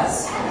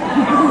dress.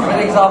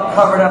 Everything's all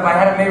covered up. I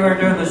had it, maybe we were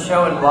doing the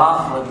show in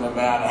Laughlin,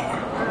 Nevada.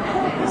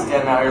 Just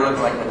getting out here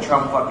looking like the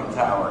Trump fucking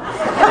tower.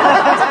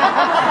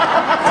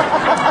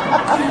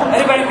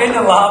 Anybody been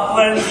to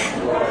Laughlin?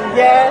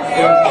 Yes.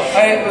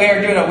 We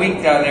were doing a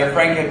week down there.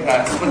 Frank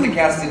had split the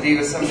cast of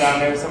Divas, some down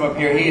there, some up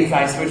here. He and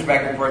I switch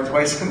back and forth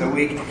twice in the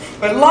week.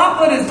 But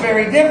Laughlin is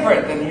very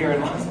different than here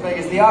in Las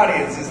Vegas. The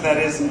audience is,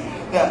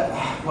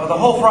 the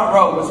whole front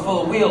row was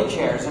full of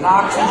wheelchairs and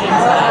oxygen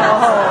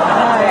tanks.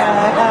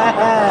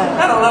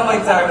 Had a lovely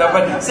time though,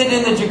 but sitting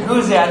in the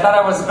jacuzzi, I thought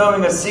I was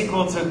filming a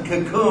sequel to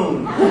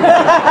Cocoon.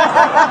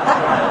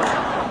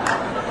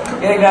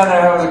 Getting down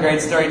there, that was a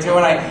great story too.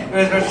 It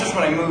was just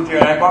when I moved here,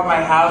 and I bought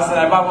my house, and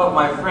I bought what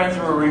my friends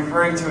were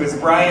referring to as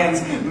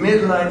Brian's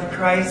midlife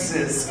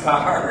crisis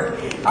car.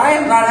 I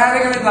am not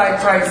having a midlife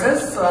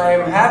crisis. I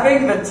am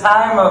having the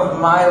time of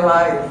my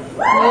life.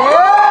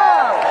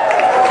 Yeah.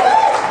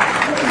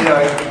 You know,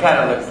 it kind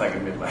of looks like a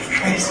midlife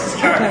crisis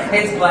car.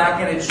 It's black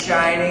and it's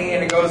shiny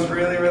and it goes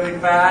really, really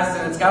fast,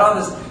 and it's got all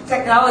this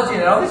technology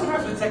in it. All these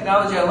cars with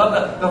technology. I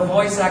love the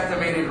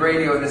voice-activated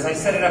radio in this. I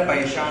set it up by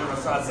Yashan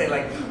Rousseau. I'd say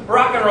like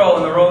rock and roll,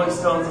 and the Rolling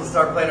Stones will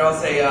start playing. I'll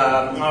say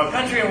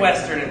country and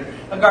western,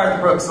 and Garth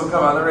Brooks will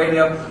come on the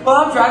radio. Well,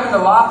 I'm driving to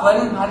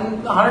Laughlin,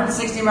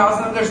 160 miles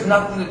an hour. There's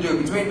nothing to do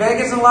between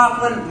Vegas and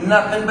Laughlin.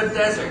 Nothing but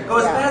desert. Go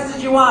as fast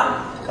as you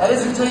want. That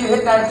is until you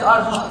hit that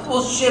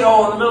little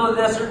shithole in the middle of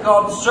the desert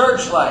called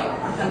Searchlight,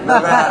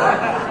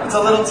 Nevada. It's a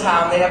little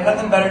town. They have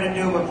nothing better to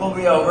do but pull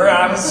me over. And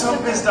I was so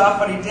pissed off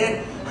when he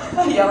did.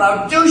 He yelled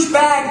out,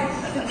 "Douchebag!"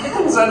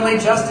 Suddenly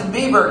Justin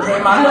Bieber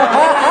came on.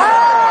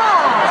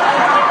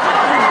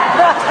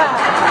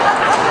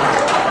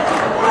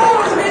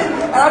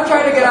 And I'm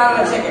trying to get out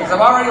of the ticket because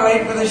I'm already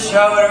late for the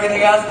show and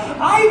everything else.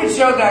 I even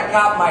showed that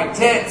cop my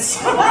tits.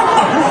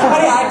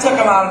 Honey, I took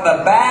them out of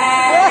the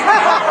bag.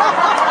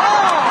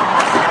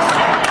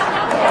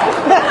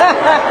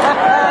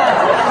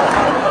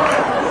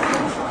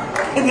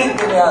 It didn't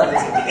get me out of the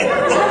ticket.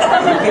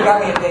 They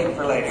got me a date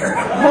for later.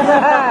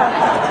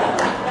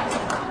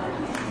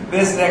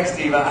 This next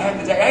diva, I have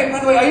to tell you. Hey, by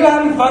the way, are you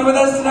having fun with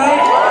us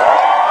tonight?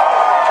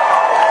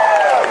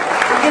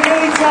 You can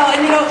really tell,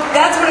 and you know,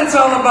 that's what it's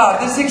all about.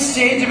 This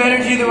exchange of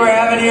energy that we're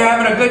having here,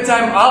 having a good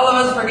time. All of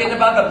us forgetting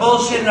about the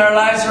bullshit in our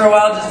lives for a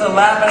while, just to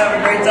laugh and have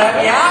a great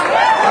time. Yeah?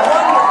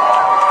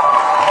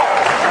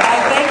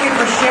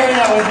 Sharing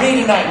that with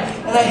me tonight.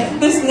 And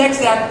this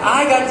next act,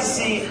 I got to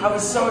see, I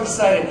was so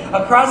excited,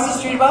 across the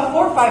street about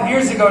 4 or 5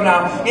 years ago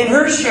now, in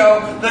her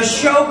show, The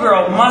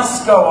Showgirl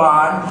Must Go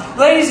On.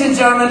 Ladies and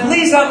gentlemen,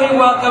 please help me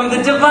welcome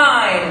the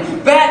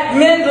divine Bette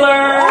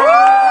Midler.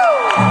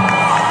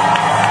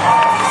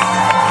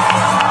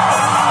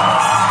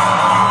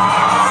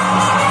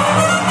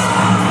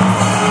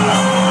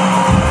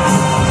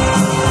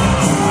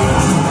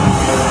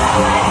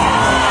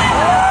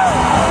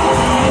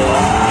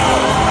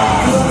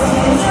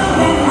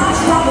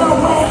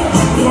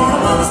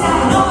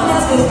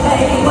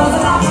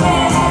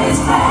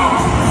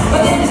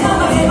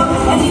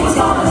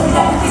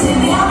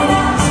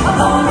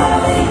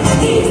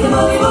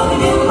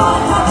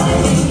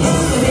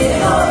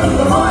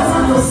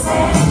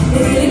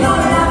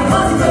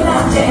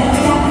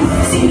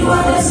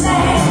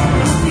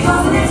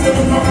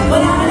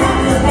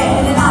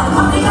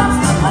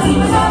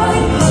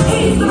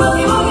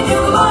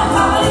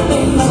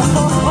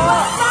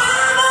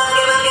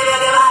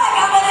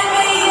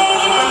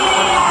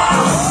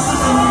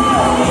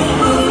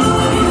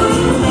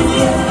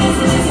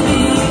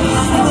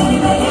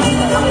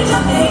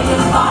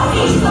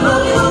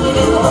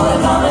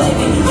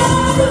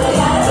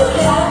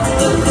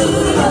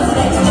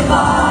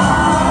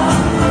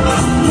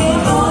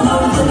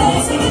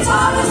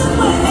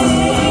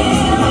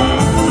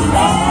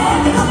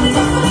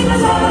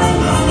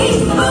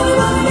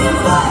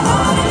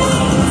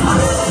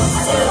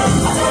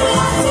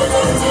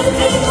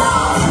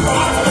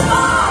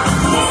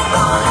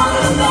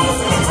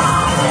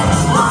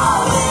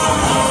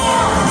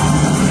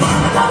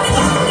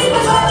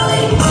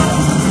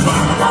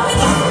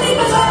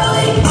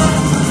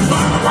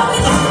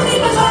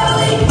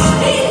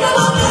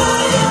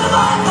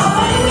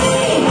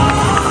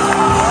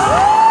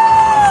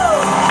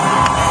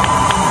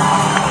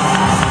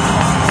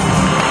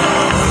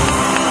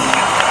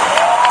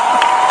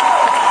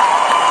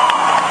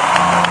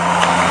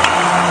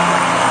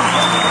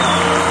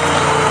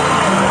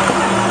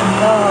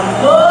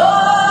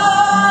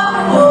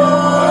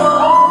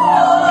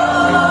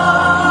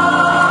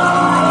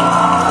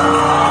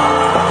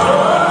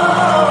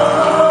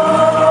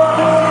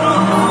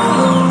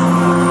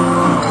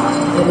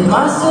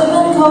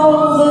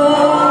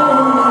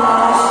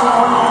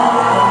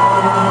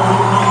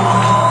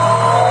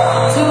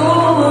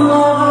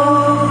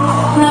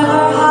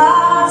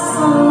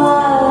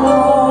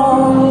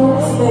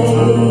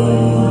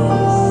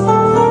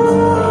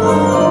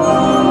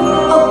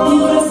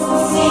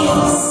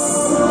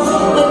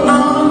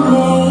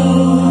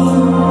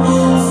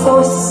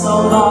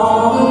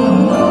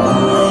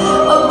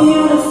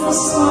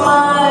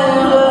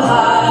 Smile to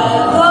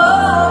hide the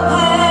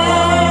pain.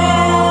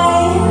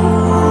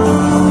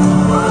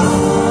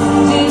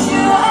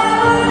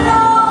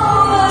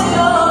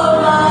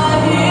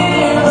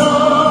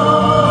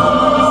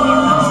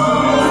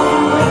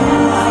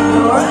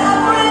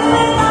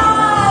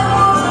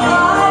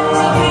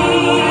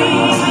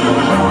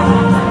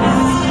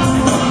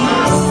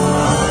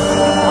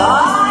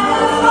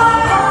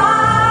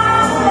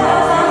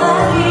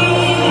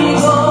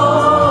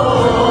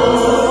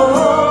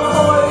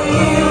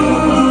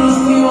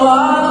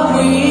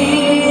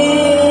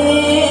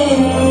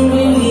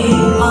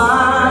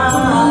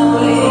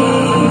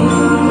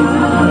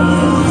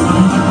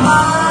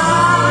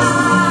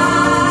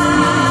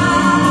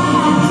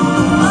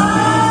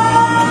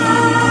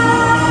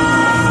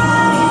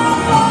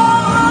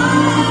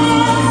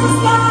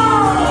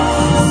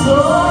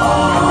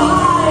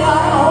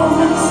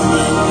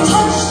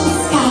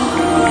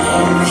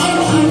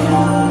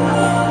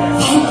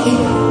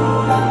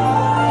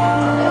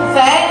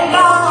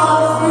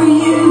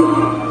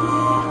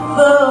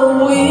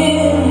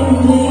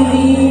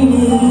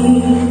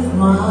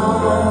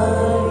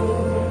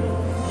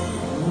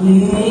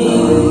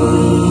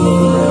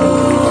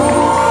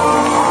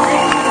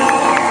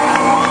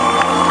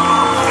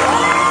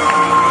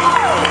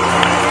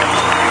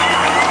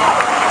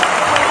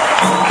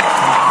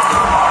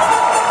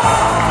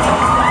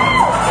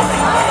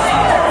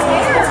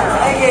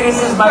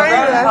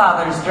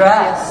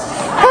 dress.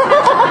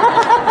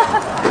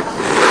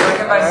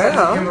 Like if I sense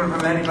of humor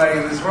from anybody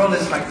in this world,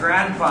 it's my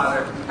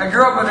grandfather. I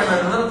grew up with him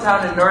in a little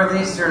town in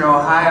northeastern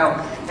Ohio,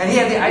 and he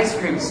had the ice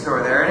cream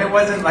store there, and it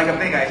wasn't like a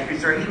big ice cream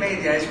store. He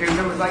made the ice cream,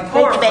 so it was like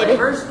 4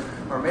 flavors,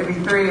 or maybe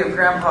 3 if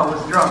Grandpa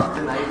was drunk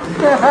tonight.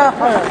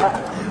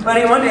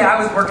 But one day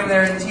I was working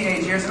there in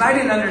teenage years, and I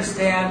didn't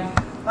understand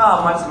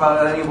much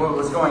about any of what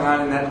was going on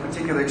in that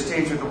particular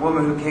exchange with the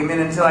woman who came in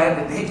until I had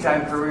the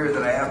daytime career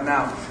that I have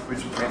now,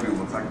 which maybe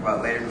we'll talk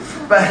about later.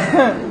 But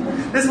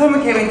this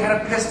woman came in kind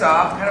of pissed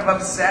off, kind of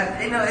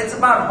upset. You know, it's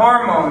about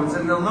hormones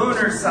and the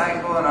lunar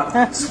cycle and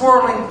a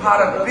swirling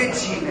pot of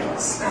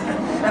bitchiness.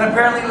 And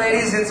apparently,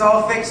 ladies, it's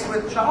all fixed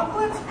with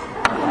chocolate.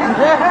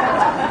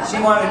 She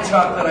wanted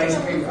chocolate ice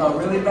cream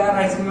really bad.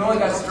 I said, we only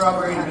got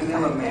strawberry and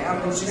vanilla,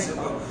 ma'am. And she said,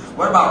 well,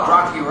 what about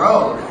Rocky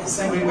Road? I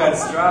said, we've got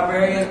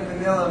strawberry and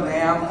vanilla,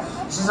 ma'am.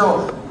 She said,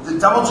 oh, the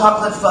double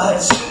chocolate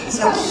fudge. I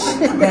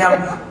said,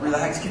 ma'am,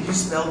 relax. Can you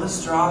spell the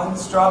straw in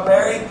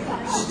strawberry?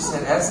 She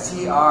said,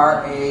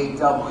 S-T-R-A-W.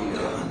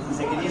 I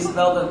said, can you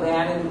spell the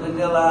van in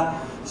vanilla?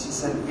 She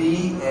said,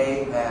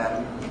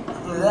 V-A-N.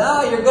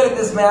 Oh, you're good at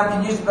this, ma'am.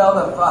 Can you spell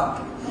the fuck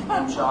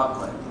in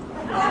chocolate?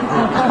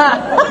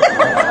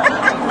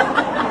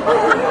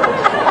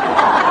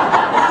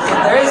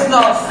 There is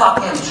no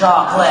fucking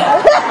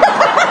chocolate.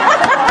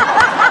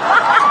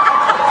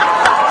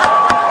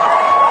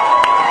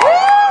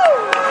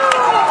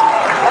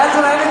 That's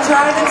what I've been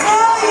trying to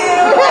tell you.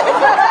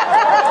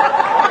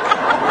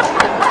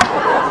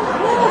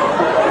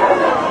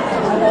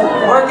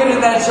 Working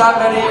in that shop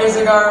many years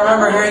ago, I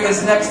remember hearing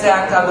this next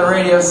act on the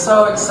radio.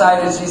 So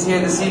excited she's here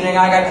this evening.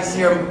 I got to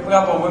see her a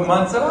couple of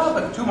months ago,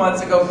 but 2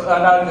 months ago,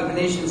 out in the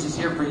Venetian. She's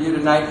here for you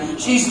tonight.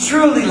 She's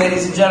truly,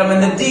 ladies and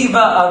gentlemen, the diva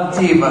of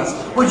divas.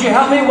 Would you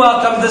help me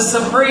welcome the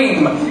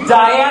supreme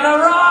Diana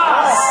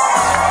Ross?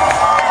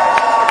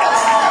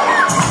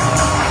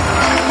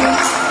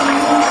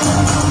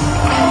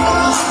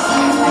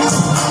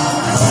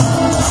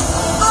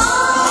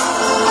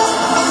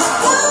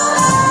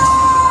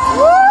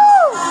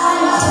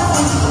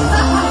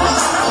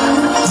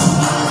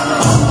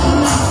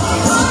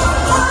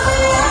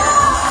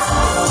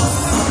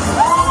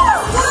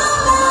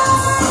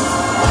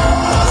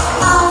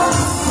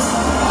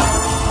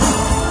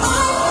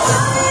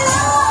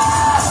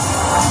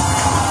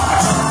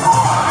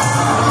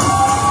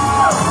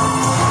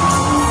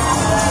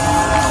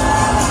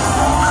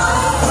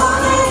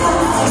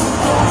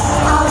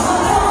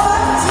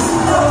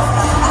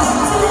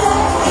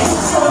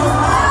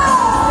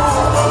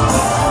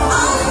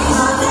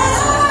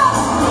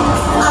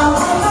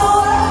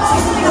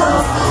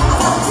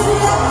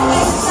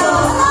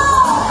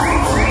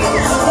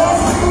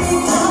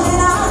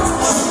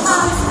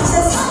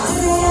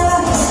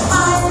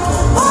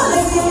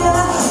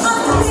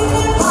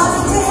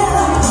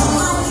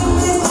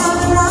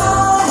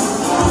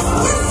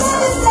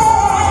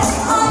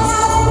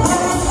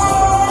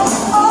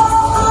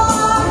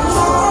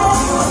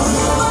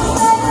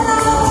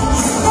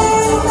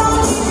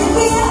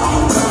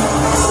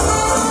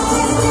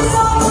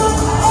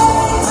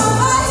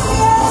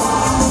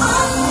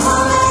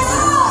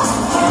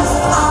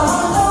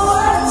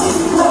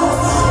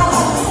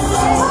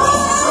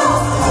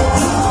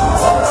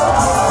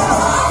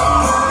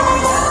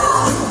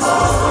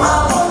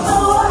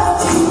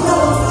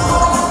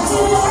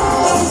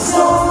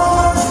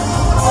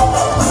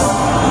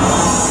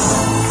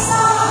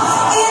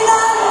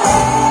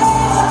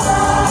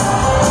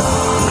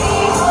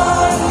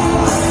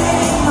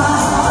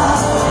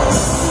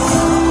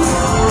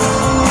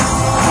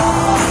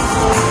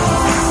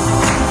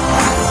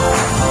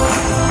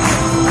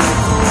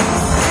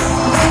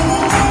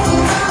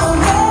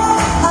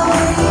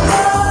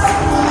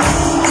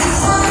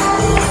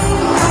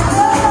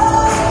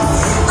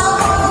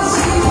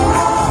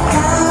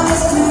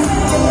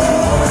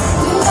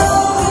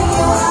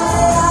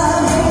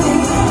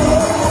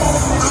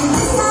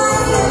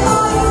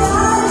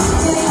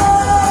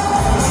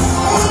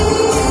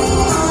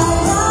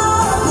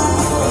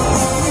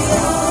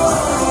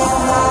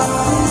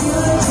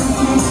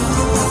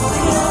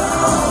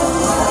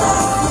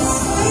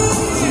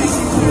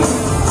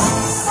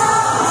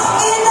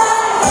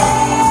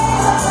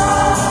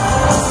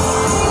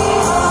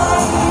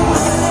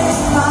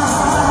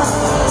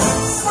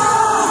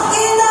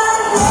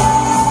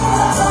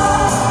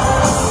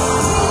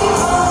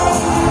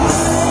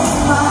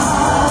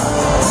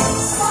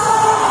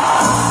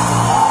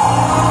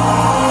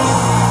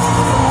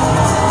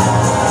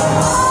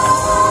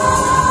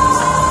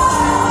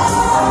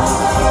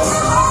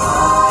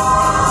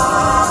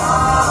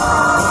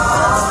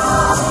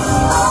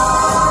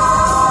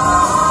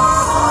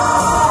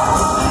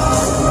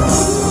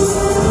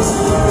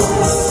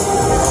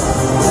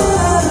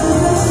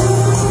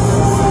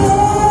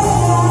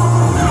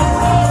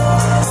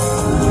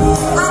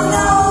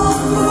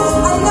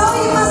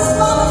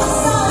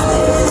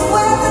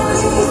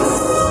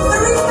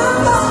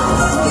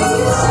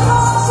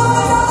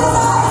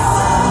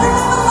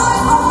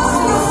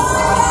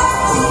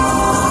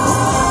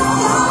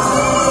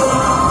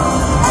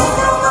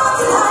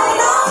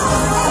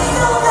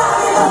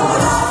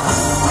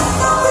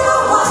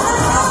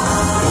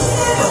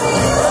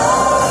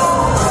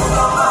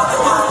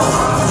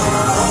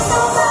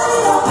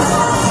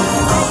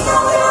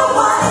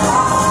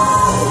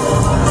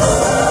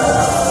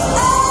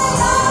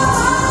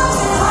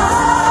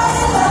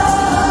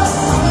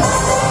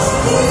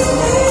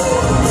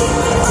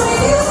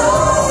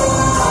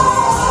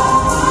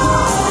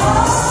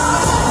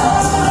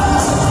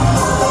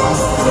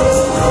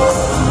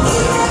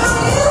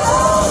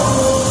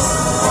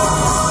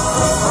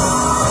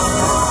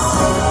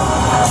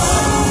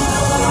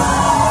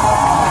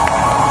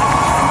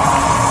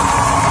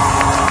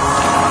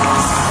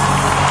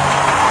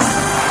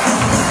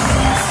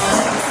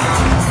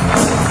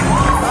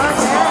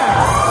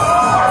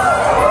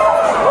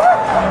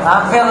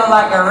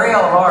 like a real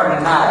whore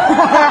tonight.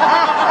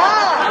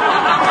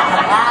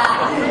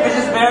 Which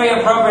is very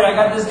appropriate. I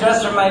got this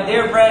dress from my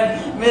dear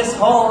friend, Miss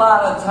Whole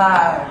Lot of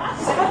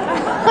Times.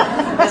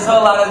 Miss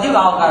Whole Lot of... You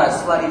all got a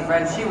slutty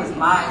friend. She was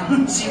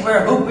mine. She'd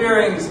wear hoop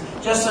earrings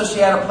just so she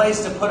had a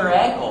place to put her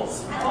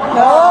ankles. Like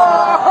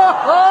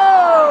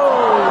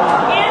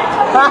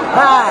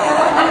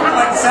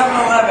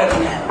 7-Eleven,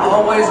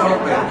 always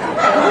open.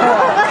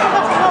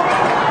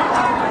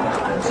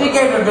 She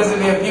came to visit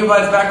me a few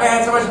months back. I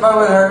had so much fun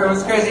with her. It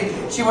was crazy.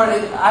 She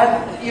wanted...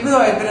 even though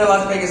I've been in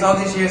Las Vegas all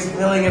these years,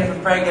 filling in for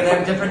Frank and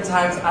at different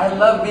times, I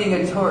love being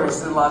a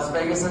tourist in Las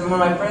Vegas. And when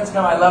my friends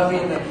come, I love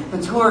being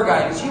the tour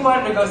guide. And she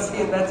wanted to go see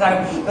at that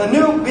time the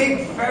new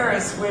big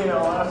Ferris wheel.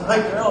 And I was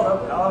like, girl,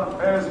 don't call it a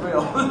Ferris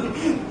wheel.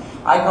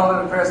 I called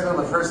it a Ferris wheel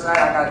the first night.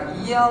 I got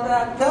yelled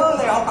at. No,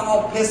 they're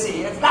all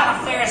pissy. It's not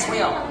a Ferris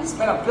wheel. You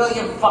spent $1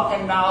 billion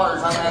fucking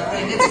on that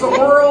thing. It's the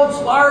world's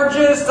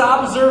largest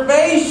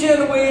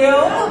observation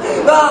wheel.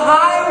 The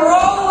High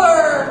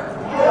Roller.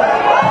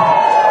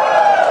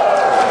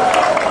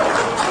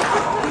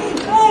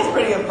 That's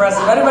pretty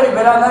impressive. Anybody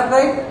been on that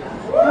thing?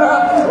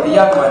 The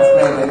young ones,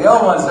 mainly. The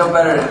old ones know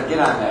better than to get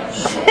on that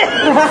shit.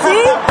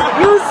 See?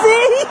 You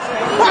see?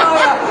 Oh,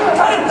 yeah.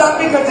 It's not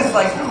because it's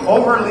like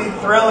overly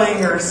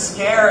thrilling or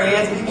scary.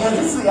 It's because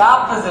it's the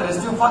opposite.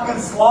 It's too fucking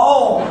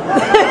slow.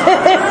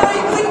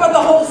 Really, think about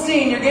the whole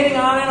scene. You're getting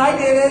on it. I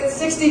did it.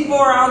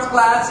 64-ounce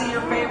glass of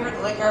your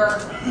favorite liquor.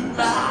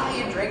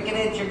 You're drinking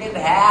it. You're getting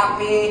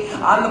happy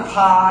on the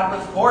pod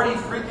with 40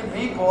 freaking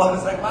people. I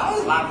was like, wow,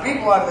 there's a lot of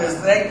people on this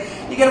thing.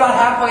 You get about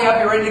halfway up.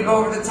 You're ready to go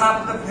over the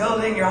top of the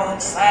building. You're all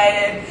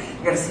excited.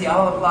 You're going to see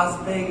all of Las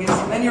Vegas.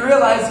 And then you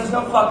realize there's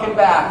no fucking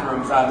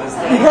bathrooms on this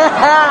thing.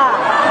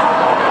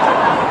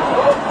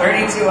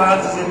 32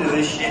 ounces into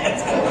this shit.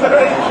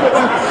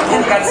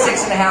 And you got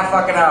 6.5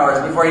 fucking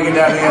hours before you get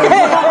down to the other side.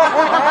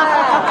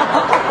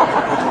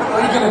 What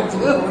are you going to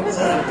do? Just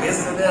piss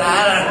in it? I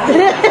don't know.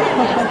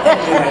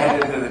 You're going to head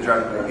into the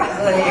drunk Vegas.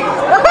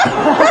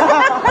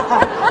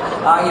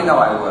 You know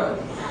I would.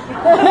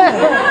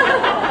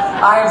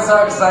 I am so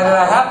excited.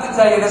 I have to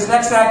tell you, this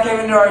next act came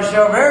into our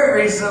show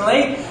very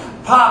recently.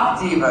 Pop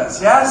divas,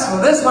 yes?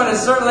 Well, this one is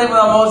certainly one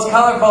of the most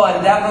colorful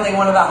and definitely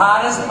one of the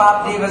hottest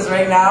pop divas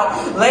right now.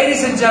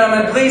 Ladies and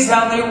gentlemen, please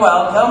help me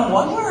welcome,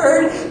 one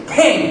word,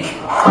 Pink.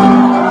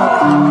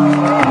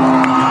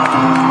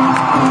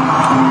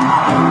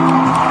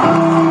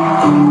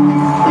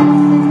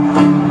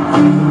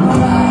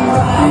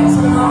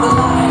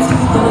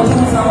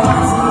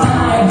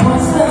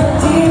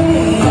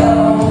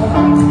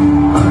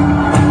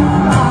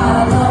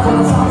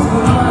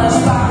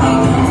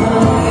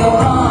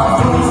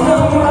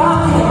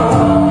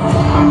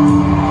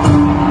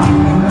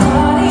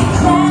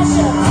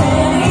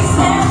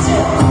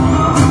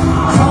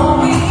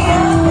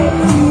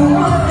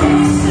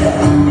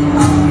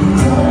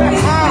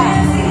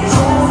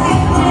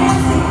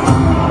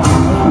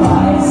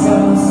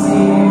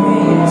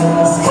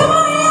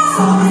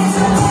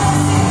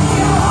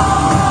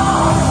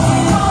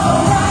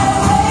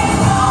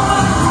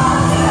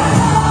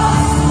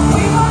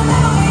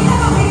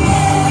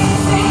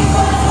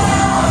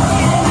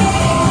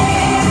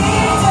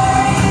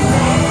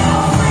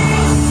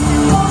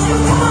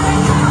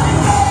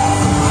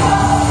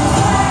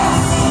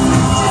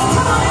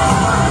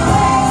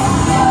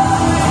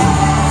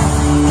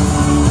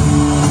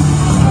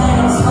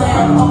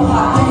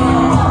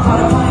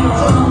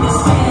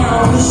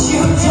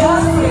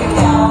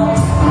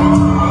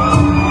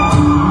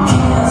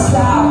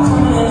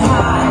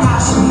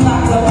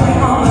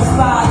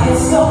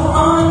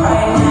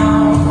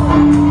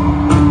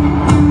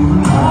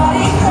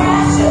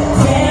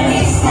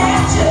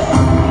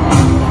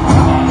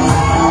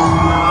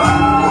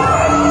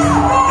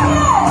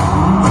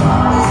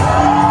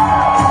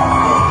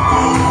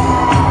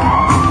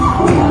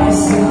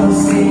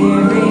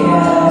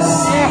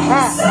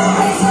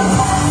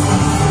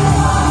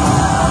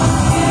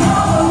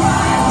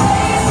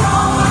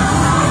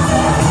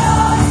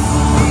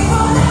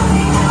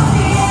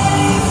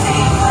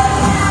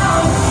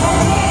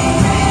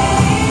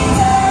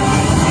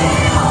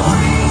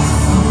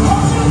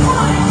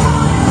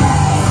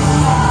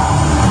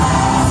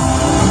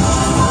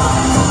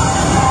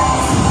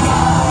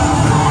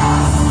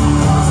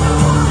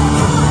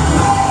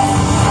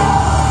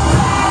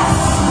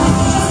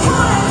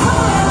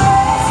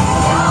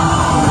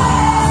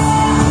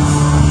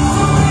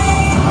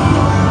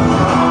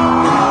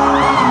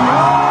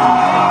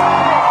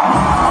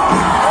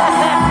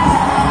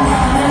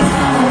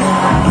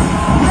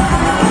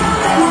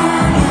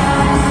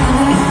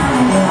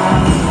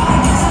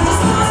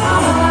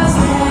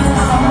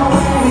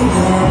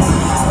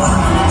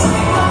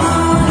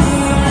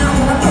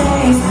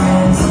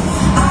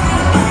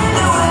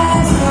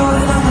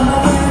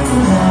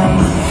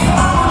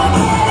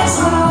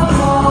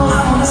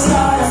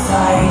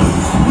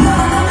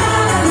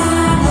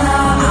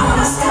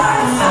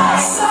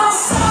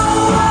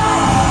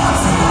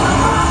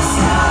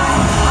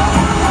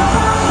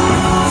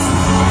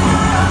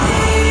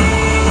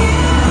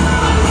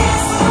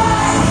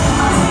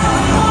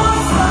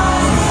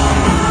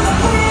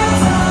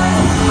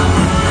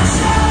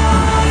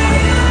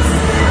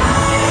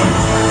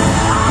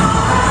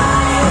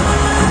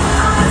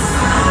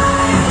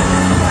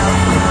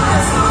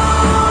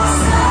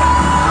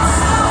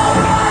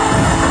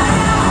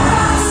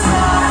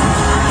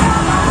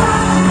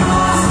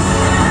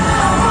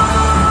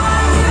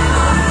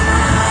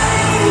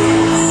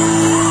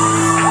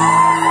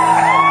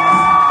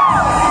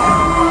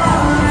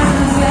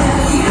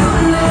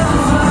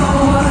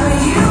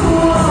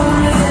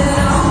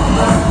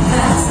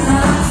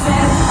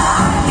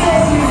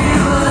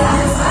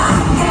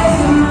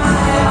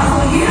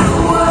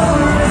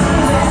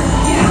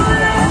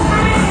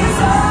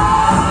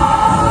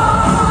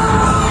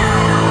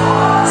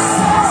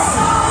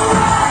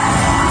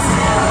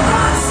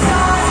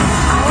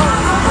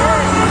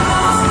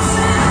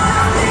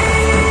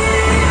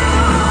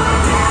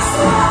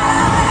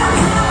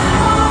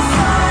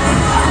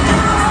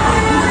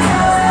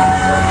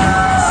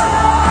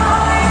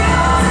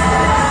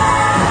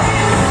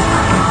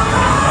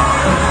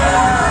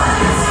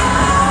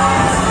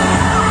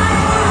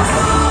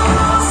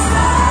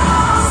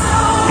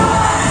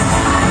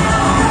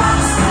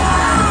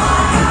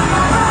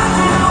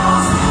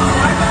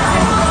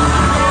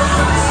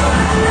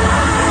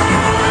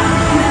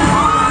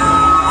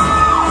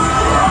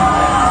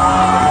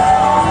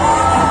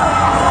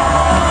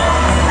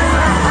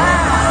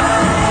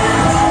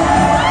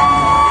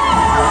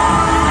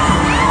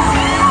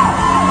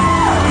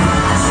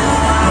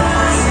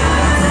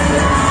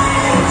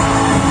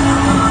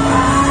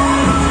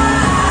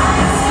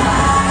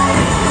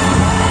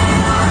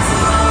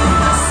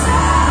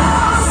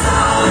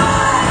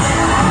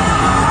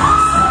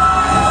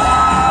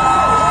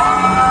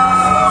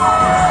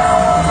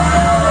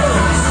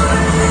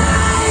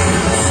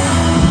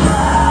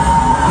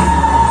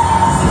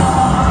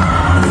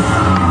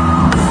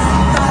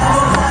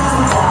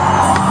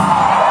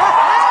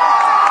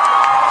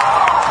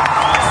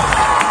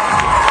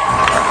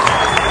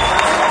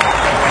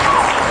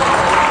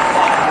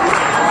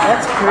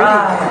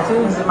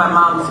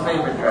 mom's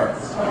favorite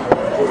dress. I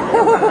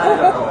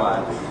don't know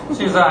why.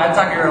 She was. I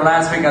talked to her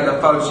last week on the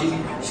phone.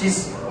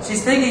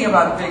 She's thinking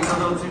about things a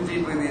little too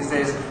deeply these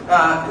days.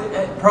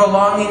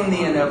 Prolonging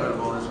the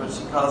inevitable is what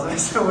she calls it. I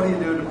said, "What do you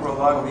do to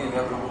prolong the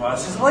inevitable?"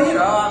 She says, "Well, you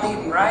know, I'm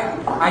eating right.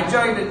 I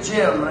joined a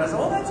gym." And I said,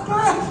 "Well, that's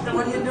good.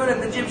 What are you doing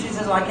at the gym?" She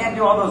says, "Well, I can't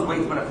do all those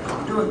weights, but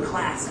I'm doing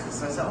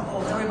classes." I said,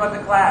 "Oh, tell me about the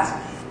class."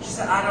 She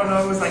said, "I don't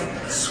know, it was like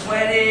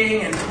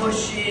sweating and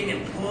pushing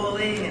and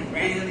pulling and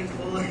really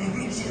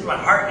pulling." She said, "My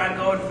heart not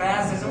going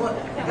fast." I said, "Well,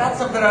 you got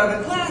something out of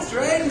the class,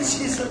 right?" And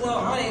she said, "Well,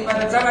 honey, by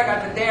the time I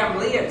got the damn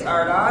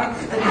leotard on,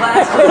 the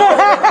class was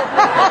over."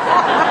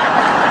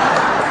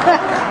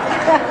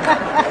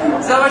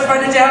 So much fun.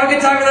 Did you have a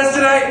good time with us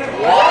tonight?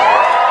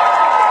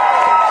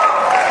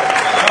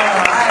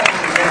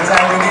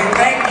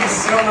 Thank you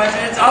so much.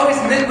 And it's always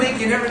midweek.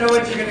 You never know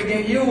what you're going to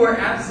get. You were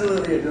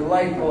absolutely a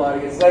delightful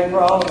audience. Like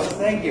for all of us.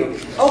 Thank you.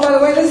 Oh, by the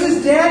way, this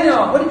is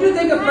Daniel. What did you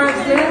think of Frank's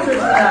dancers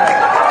tonight?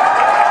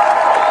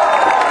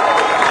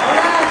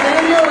 Yeah,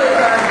 Daniel is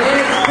our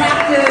dance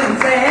captain.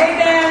 Say, hey,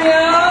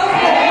 Daniel.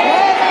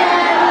 Hey,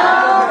 Daniel.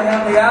 He's going to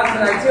help me out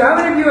tonight, too. How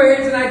many of you are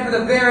here tonight for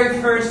the very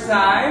first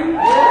time?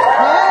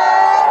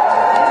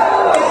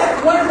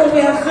 Wonderful.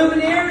 We have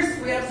souvenirs.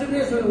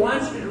 So we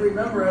want you to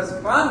remember us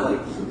fondly.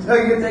 So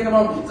you can take them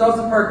home. It's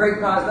also for a great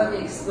cause. Let me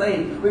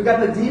explain. We've got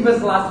the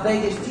Divas Las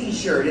Vegas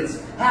t-shirt. It's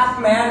half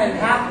man and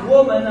half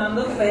woman on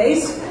the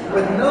face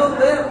with no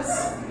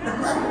lips.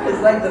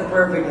 It's like the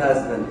perfect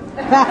husband.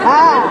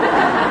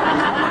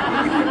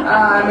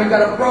 And we've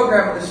got a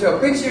program for the show.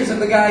 Pictures of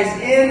the guys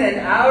in and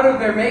out of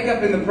their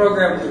makeup in the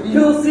program.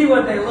 You'll see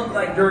what they look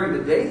like during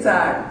the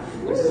daytime,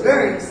 which is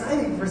very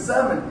exciting for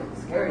some and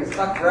scary as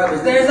fuck for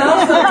others. There's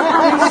also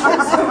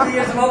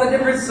souvenirs of all the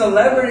different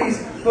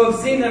celebrities who have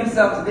seen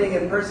themselves being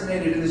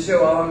impersonated in the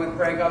show along with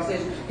Frank off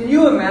stage. Can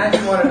you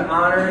imagine what an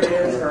honor it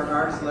is for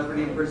our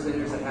celebrity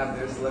impersonators to have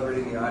their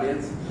celebrity in the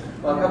audience?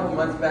 Well, a couple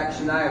months back,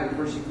 Shania,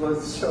 before she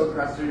closed the show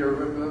across the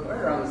room,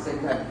 around the same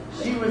time,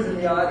 she was in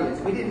the audience.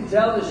 We didn't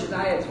tell the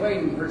Shania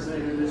Twain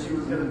impersonator that she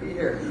was going to be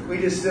here. We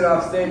just stood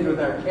off stage with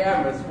our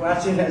cameras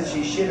watching as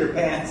she shit her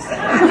pants.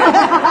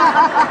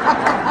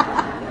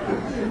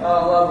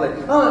 Oh, lovely.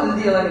 Oh,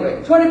 the deal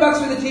anyway. $20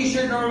 for the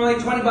t-shirt normally,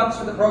 $20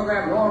 for the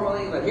program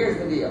normally, but here's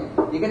the deal.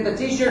 You get the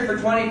t-shirt for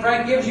 $20,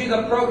 Frank gives you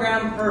the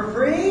program for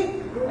free,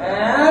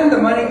 and the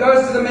money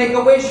goes to the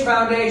Make-A-Wish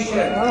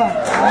Foundation.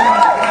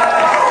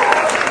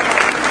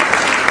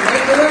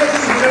 Make-A-Wish,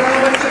 you don't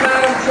know much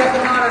about them, check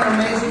them out. An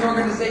amazing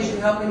organization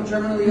helping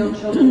terminally ill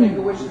children.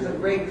 Make-A-Wish is a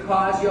great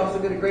cause. You also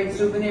get a great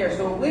souvenir,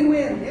 so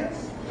win-win,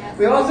 yes.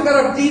 We also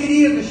got a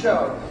DVD of the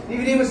show.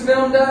 DVD was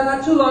filmed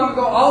not too long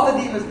ago, all the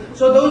divas.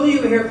 So those of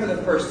you here for the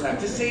first time,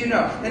 just so you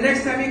know, the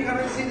next time you come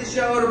and see the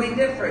show, it'll be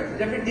different.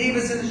 Different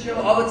divas in the show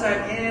all the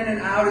time, in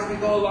and out as we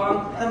go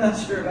along. I'm not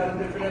sure about a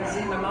different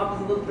MC. My mouth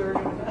is a little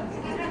dirty.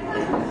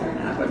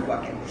 But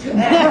fuck it.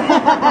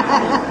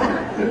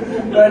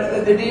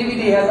 But the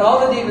DVD has all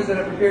the divas that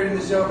have appeared in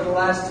the show for the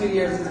last 2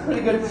 years. It's a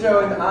pretty good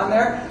show on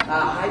there.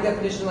 High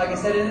definition, like I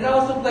said. And it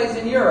also plays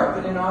in Europe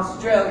and in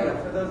Australia,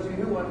 for those of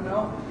you who want to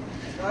know.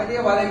 No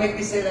idea why they make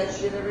me say that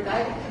shit every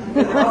night.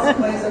 It also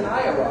plays in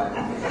Iowa.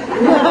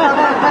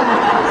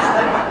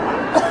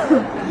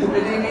 The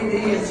DVD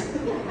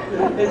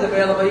is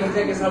available. You can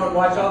take us home and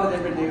watch all the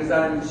different divas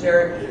on it and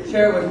share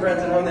it with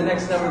friends at home. The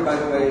next number, by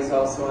the way, is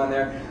also on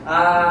there.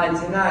 And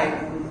tonight,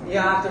 you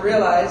have to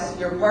realize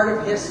you're part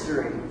of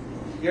history.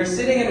 You're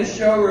sitting in a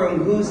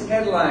showroom whose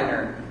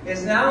headliner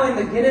is now in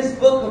the Guinness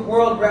Book of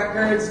World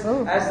Records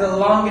as the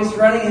longest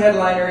running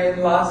headliner in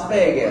Las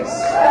Vegas.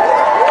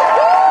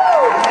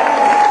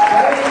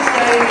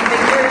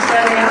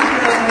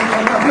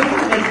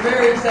 It's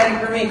very exciting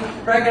for me.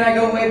 Frank and I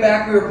go way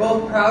back. We were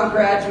both proud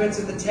graduates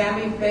of the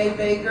Tammy Faye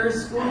Baker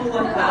School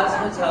of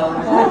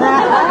Cosmetology.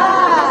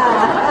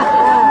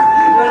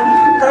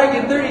 But Frank,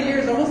 in 30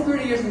 years, almost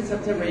 30 years in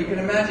September, you can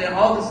imagine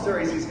all the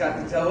stories he's got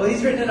to tell. Well,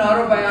 he's written an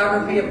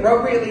autobiography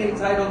appropriately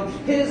entitled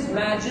His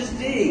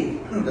Majesty,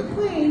 the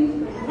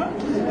Queen.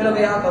 It'll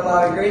be out. A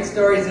lot of great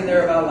stories in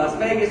there about Las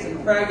Vegas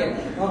and Frank, and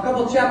a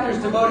couple chapters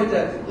devoted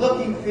to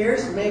looking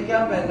fierce,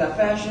 makeup, and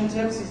fashion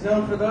tips. He's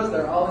known for those.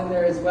 They're all in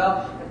there as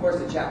well. Of course,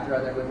 a chapter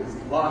on there with his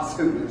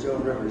lawsuit with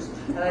Joan Rivers.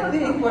 And I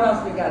think, what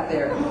else we got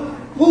there?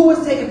 Who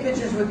was taking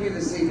pictures with you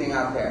this evening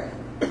out there?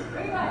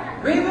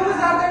 Reba was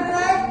out there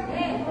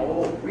tonight?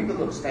 Oh, Reba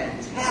looks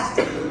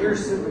fantastic in your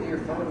souvenir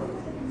photo.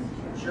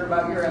 Sure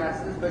about your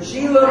asses, but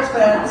she looks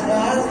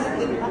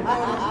fantastic. You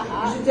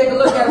should take a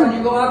look at it when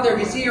you go out there. If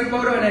you see your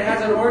photo and it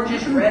has an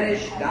orangish,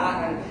 reddish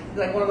dot, and it's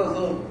like one of those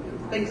little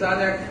things on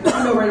there, you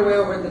can go right away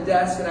over at the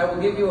desk, and I will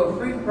give you a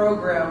free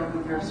program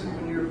with your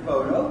souvenir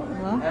photo.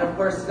 And of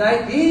course,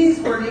 tonight these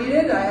were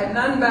needed. I had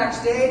none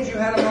backstage. You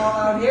had them all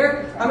out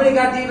here. How many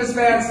got Divas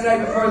fans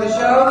tonight before the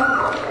show?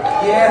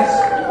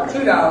 Yes,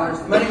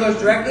 $2. Money goes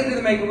directly to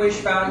the Make-A-Wish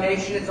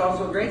Foundation. It's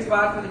also a great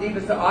spot for the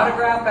Divas to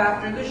autograph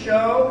after the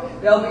show.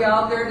 They'll be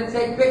out there to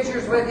take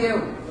pictures with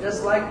you,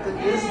 just like the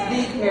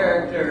Disney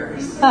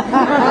characters. There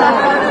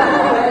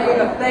you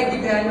go. Thank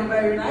you, Daniel.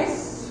 Very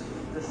nice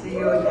to see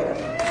you again.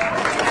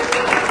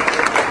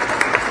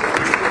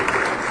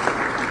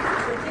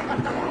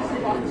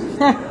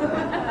 I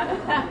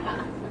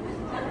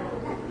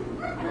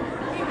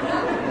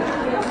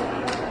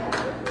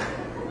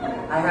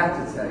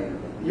have to tell you,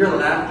 your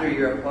laughter,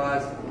 your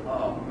applause,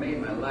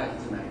 made my life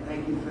tonight.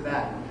 Thank you for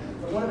that.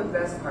 But one of the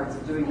best parts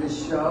of doing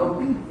this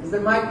show is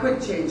that my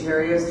quick change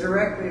area is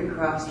directly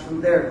across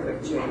from their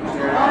quick change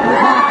area.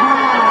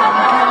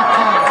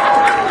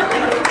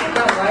 I've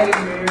got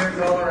lighting mirrors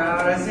all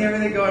around. I see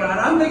everything going on.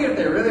 I'm thinking if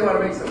they really want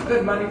to make some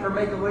good money for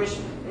Make-A-Wish,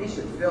 they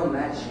should film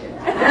that shit.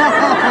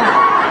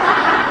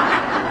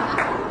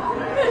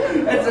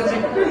 It's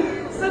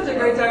such a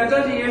great time.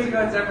 20 years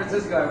ago in San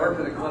Francisco, I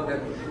worked at a club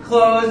that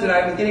closed, and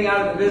I was getting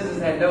out of the business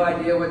and had no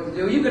idea what to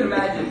do. You can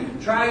imagine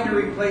trying to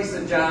replace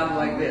a job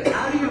like this.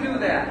 How do you do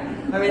that?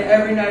 I mean,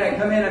 every night I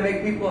come in, I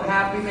make people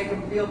happy, make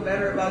them feel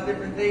better about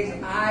different things.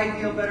 I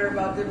feel better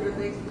about different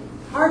things.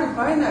 Hard to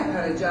find that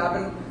kind of job,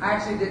 and I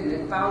actually didn't.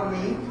 It found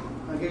me.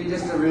 I'll give you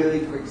just a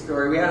really quick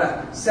story. We had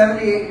a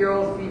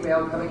 78-year-old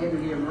female coming into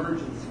the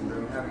emergency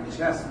room having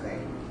chest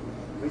pain.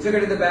 We took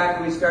her to the back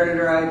and we started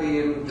her IV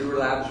and drew her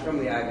labs from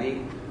the IV.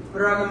 Put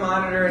her on the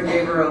monitor and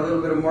gave her a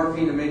little bit of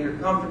morphine to make her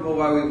comfortable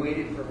while we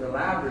waited for her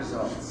lab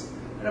results.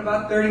 And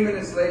about 30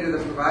 minutes later, the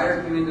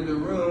provider came into the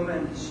room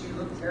and she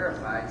looked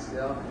terrified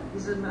still. He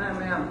said,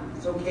 ma'am,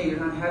 it's okay, you're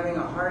not having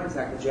a heart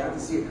attack, but you have to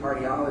see a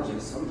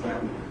cardiologist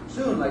sometime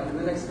soon, like in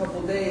the next couple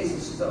of days. And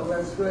she said, oh,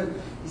 that's good.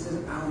 He says,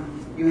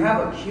 you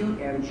have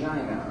acute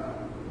angina.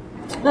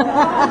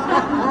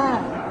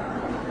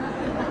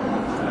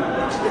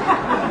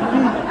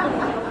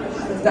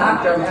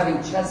 Doctor, I'm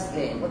having chest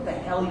pain. What the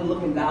hell are you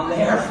looking down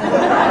there for?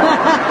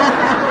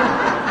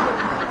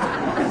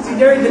 See,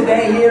 during the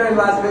day here in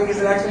Las Vegas,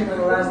 and actually for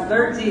the last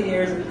 13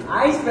 years,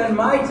 I spend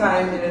my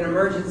time in an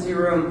emergency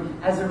room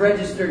as a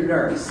registered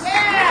nurse.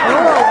 Yeah!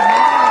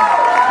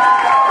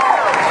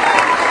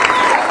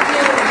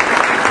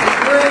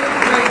 Great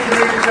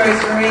career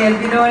choice for me. And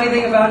if you know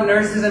anything about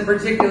nurses, and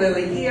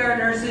particularly ER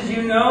nurses,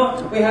 you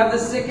know we have the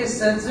sickest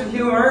sense of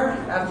humor.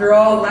 After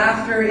all,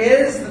 laughter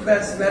is the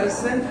best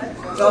medicine.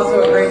 It's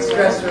also a great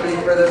stress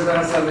relief for those of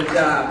us on the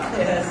job.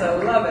 Yes, I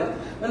love it.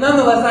 But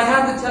nonetheless, I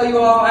have to tell you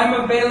all, I'm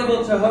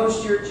available to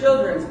host your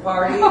children's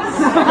parties.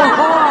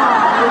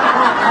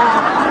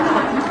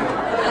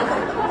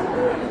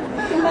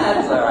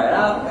 That's all right,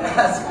 I'll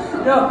pass.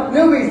 No,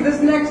 newbies,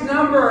 this next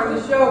number in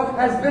the show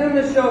has been in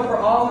the show for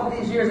all of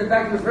these years. In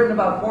fact, it was written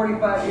about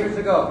 45 years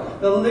ago.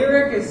 The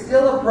lyric is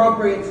still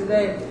appropriate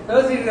today.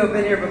 Those of you who have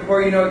been here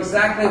before, you know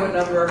exactly what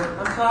number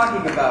I'm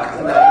talking about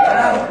tonight.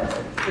 Yeah?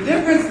 The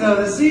difference, though,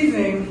 this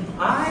evening,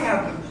 I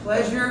have the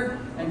pleasure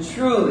and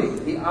truly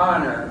the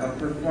honor of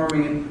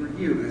performing it for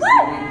you this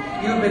evening.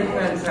 You've been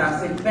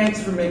fantastic.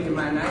 Thanks for making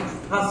my night.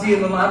 I'll see you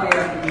in the lobby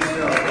after the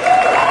show.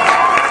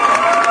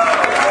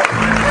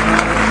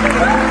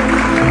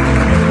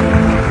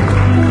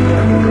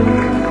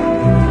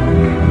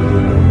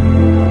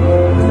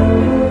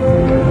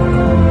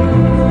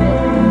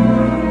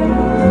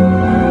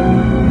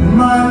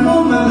 My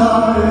mom and I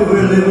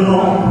will live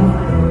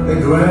alone. A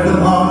grand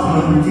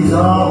apartment is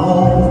our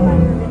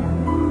home.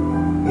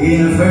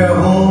 In fair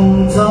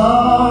home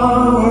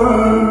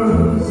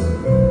towers,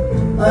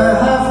 I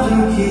have to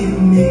keep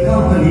me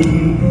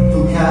company, to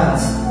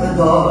cats, a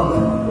dog,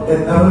 a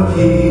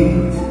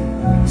parakeet,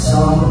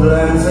 some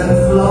plants and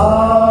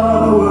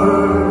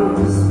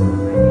flowers.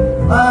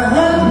 I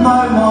help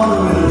my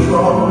mother with the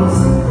chores,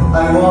 I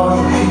wash,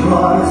 she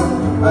dries,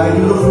 I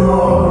do the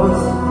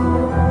floors.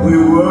 We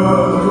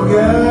work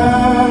together,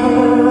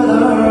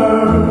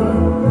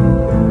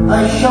 I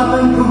shop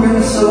and cook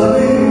and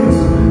serve.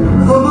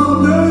 For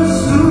mothers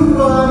too, I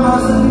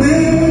must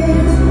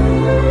admit,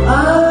 I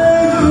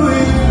do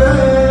it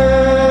better.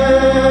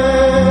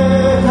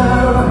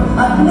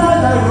 At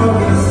night I work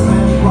in a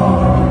French bar,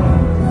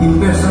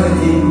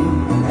 impersonating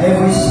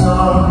every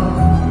star.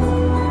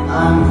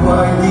 I'm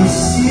quite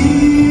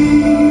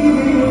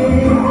deceiving.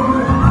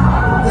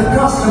 The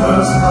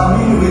customers come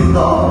in with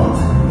thought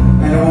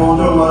and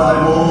wonder what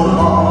I'm all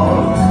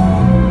about.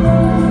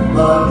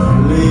 But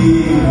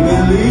leave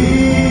me,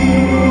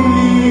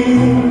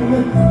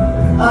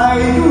 I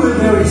do a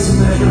very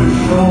special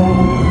show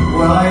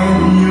where I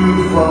am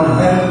nude from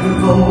head to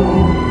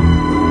toe.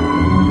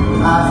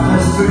 After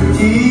strict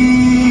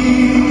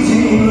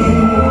teasing,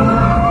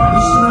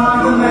 each night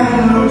the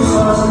men look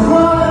so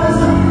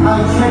surprised. I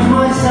change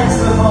my sex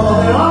before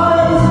their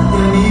eyes.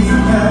 Tell me if you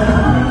can,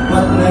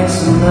 what next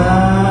to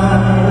that?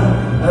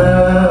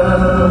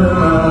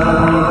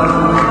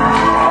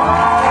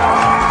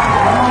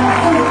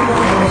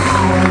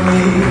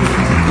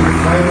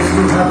 Friends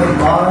who have a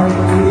bite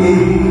to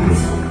eat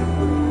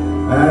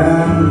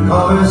and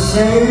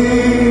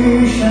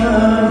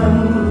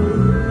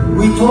conversation.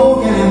 We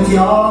talk and empty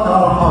out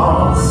our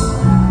hearts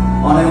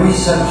on every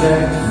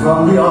subject from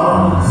the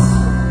arts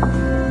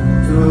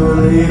to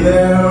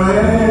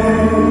liberation.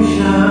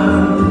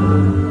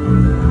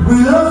 We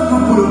love to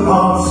put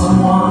apart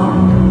someone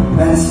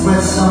and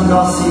spread some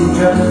gossip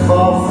just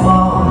for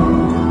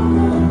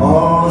fun,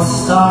 or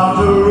start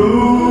a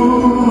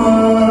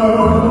rumor.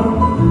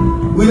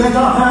 We let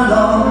our hand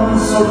on,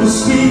 so to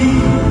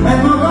speak,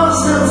 and my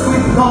ourselves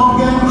with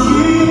tongue and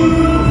cheek,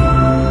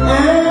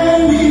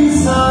 and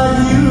inside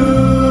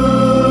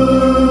humor.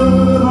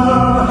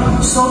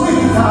 So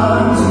many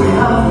times we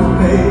have to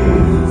pay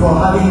for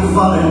having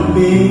fun and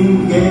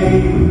being gay.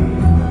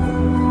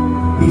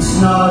 It's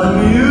not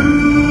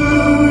amusing.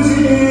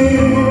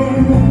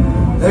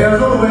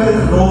 There's always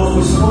those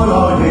who spoil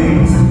our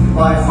games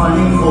by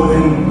finding fault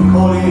and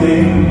calling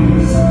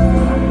names.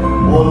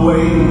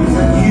 Always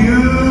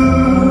accusing.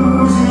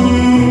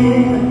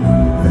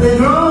 They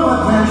draw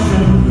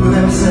attention to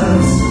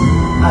themselves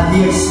at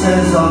the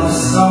expense of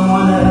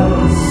someone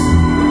else.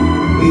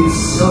 It's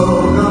so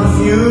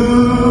confusing.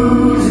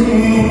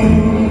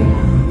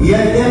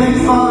 Yet they make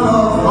fun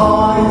of how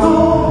I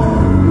talk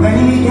and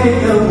imitate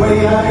the way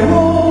I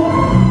walk.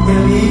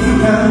 Tell me if you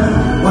can,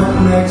 what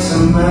makes a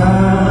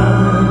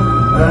man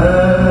a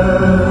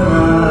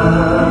man?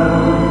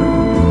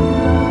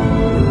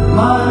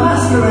 My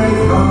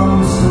masquerade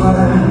comes to an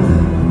end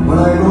when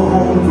I go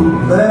home to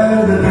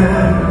bed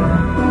again,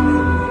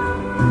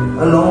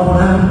 alone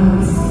and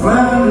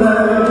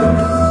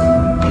friendless.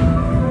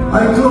 I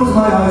close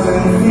my eyes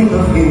and think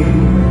of him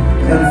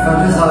and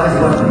fantasize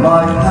what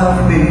might have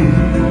been.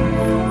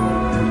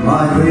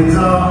 My dreams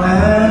are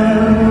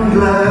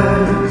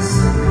endless.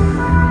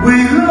 We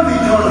love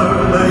each other,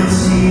 but it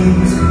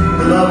seems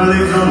the love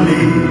lives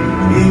only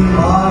in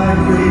my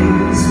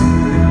dreams.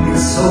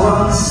 It's so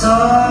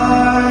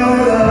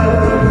one-sided,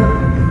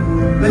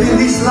 but in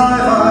this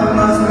life I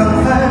must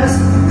confess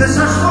the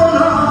search for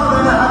love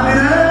and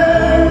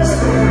happiness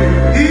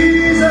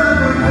isn't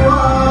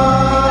required.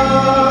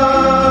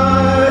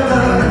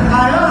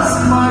 I ask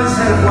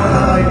myself what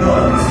have I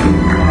got,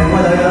 and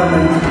what I am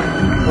and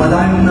what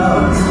I'm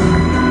not.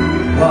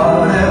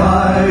 What have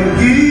I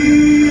given?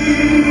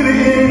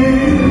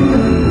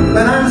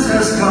 But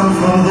answers come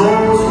from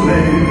those who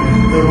made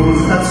the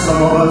rules that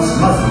some of us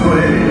must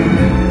break,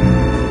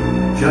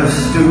 just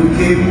to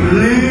keep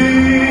living.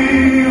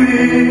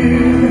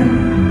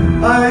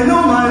 I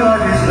know my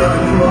life is not a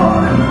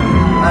crime.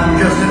 I'm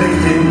just a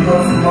victim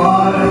of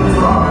my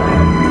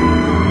time.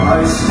 I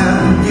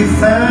stand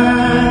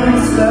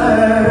defenseless.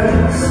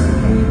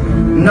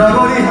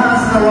 Nobody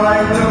has the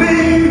right to be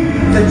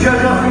the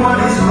judge of what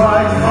is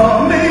right for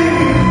me.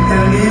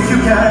 Tell me if you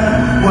can,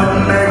 what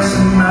makes a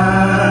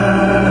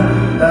man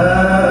a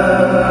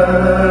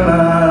man?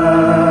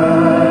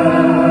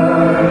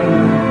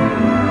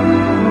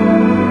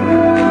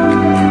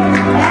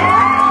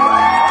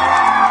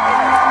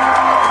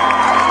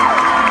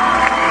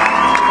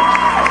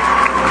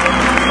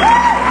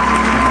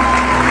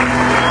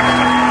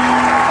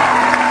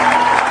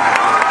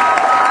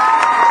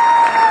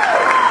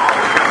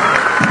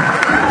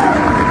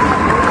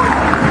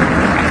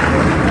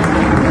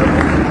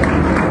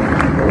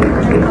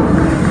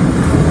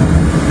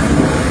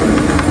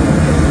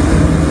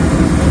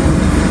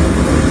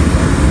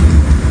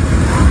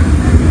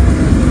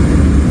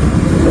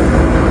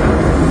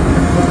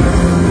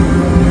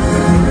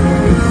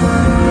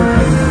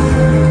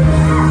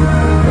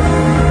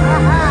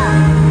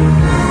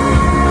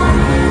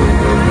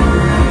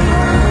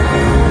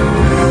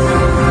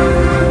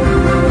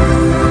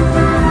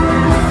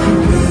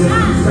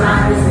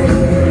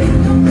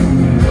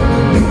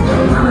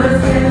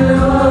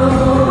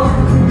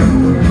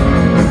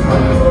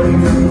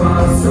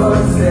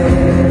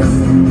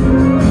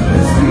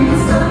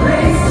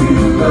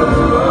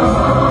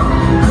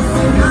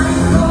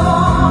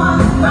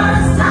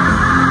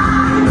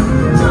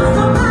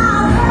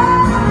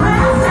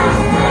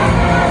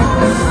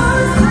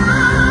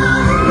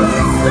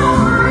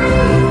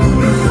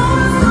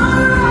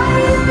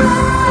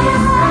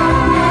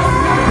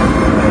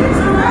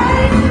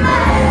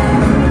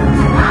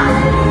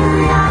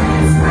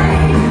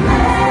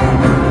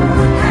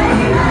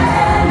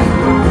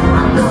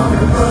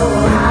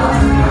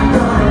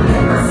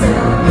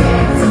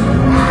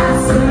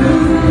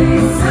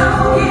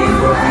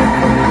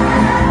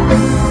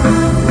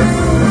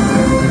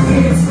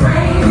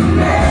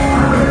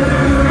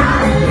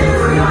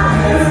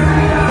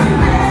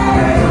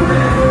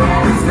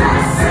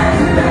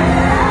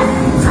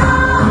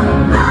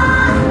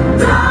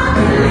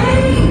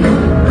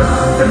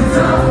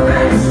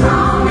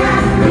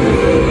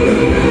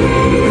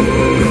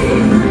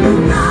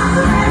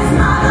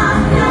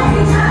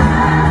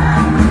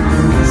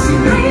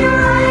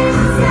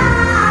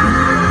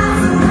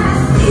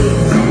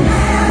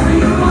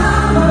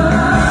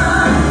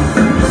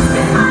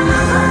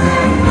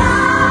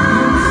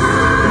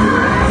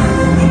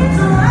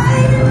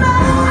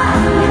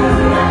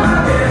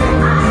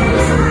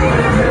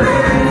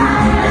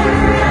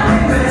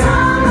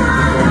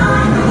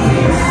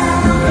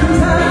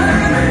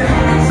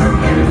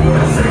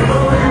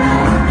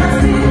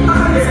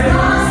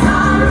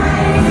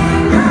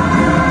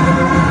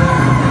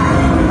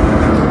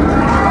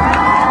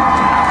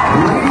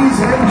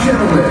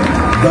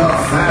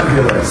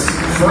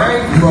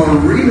 Frank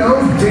Marino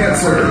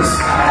Dancers.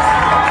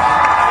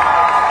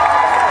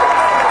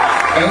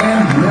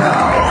 And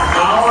now,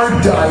 our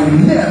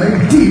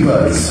dynamic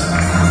divas.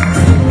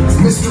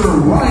 Mr.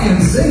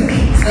 Ryan Zink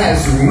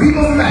as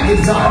Reba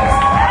McEntire.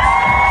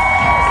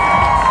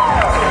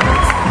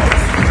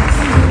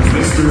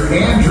 Mr.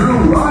 Andrew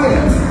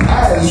Ryan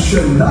as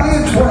Shania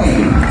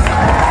Twain.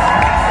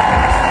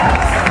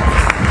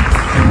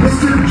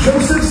 Mr.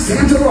 Joseph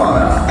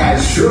Santillana as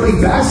Shirley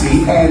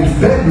Bassey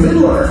and Bette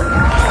Midler.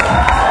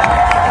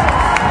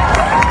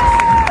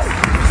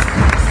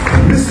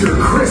 Mr.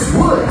 Chris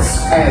Woods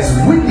as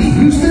Whitney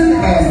Houston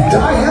and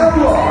Diana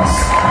Ross.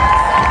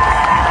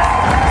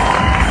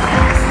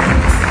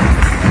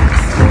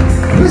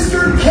 Mr.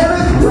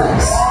 Kenneth Rex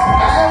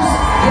as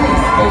Pink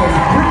and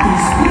Britney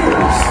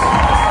Spears.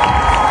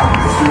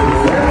 Mr.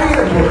 Larry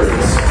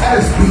Edwards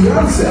as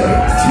Beyonce,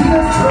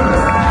 Tina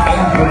Turner,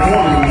 and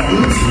performing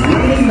It's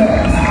Raining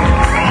Men.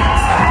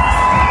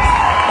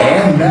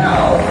 And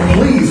now,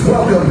 please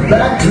welcome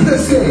back to the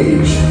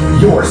stage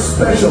your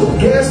special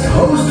guest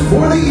host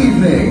for the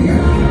evening,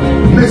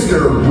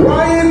 Mr.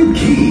 Brian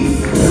Keith.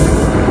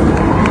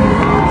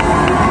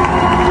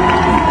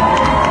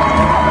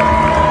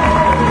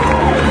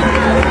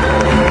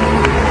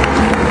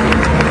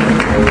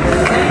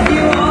 Thank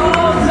you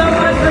all so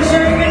much for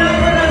sharing your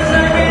night with us. I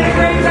had a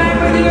great time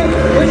with you.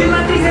 Would you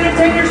let these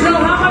entertainers know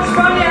how much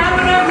fun you had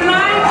with them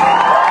tonight?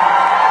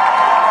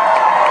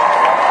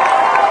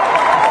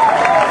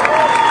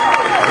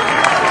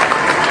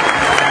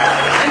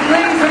 And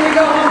please, when you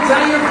go home,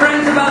 tell your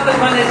friends about the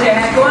fun that you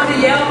had. Go on to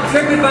Yelp,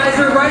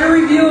 TripAdvisor, write a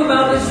review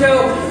about the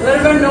show. Let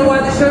everyone know why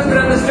the show's been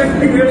on the strip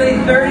for nearly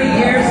 30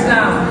 years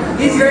now.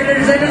 These great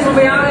entertainers will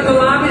be out in the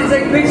lobby to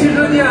take pictures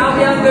with you. I'll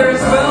be out there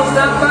as well.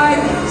 Stop by,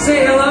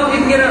 say hello. You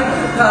can get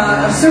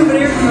a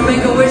souvenir from the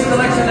Make-A-Wish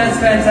collection. That's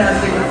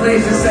fantastic. But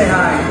please just say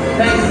hi.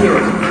 Thank you.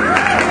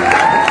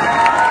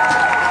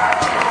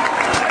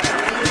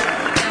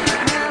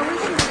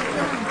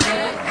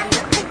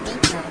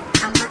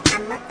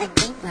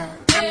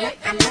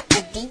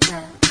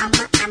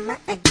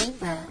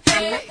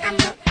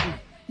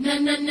 Na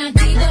na na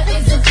diva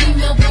is a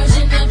female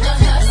version of a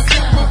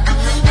hustler,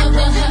 of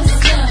a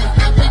hustler,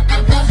 of a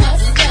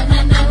hustler. Na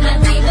na na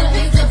diva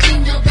is a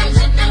female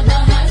version of a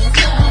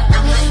hustler,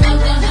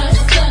 of a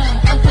hustler,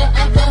 of a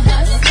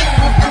hustler.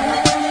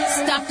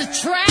 Stop the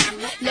track,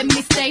 let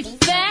me say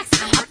facts.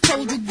 I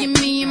told you give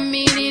me a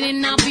minute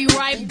and I'll be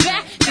right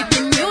back.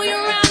 50 million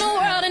around the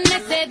world and they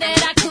said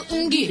that I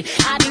couldn't get it.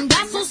 I done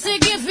got so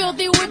sick and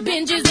filthy with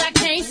binges I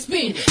can't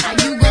spin. How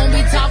you gon'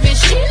 be talking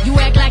shit? You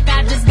act like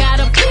I just got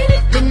a pity.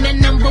 Been the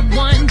number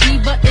one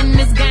diva in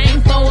this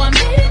game for a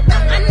minute.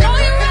 I know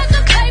you read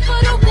the paper,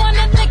 the one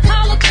that they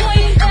call a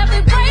queen. Every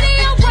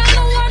radio around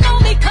the world know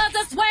me 'cause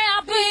that's where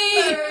I be.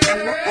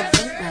 I'm not a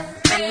diva.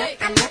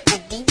 I'm not a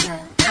diva.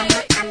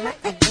 I'm not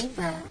a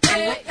diva.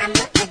 I'm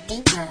not a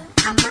diva.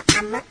 I'm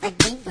not a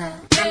diva.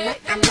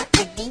 I'm not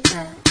a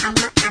diva.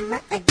 I'm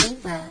not a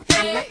diva.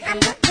 I'm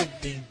not a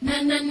diva. Na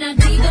na na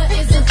diva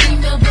is a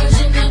female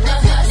version of a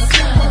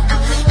hustler,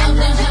 of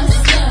a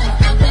hustler,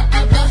 of a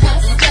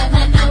hustler.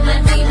 Na na na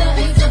diva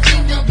is a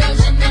female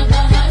version of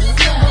a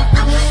hustler,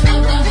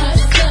 of a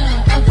hustler,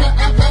 of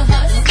a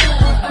hustler.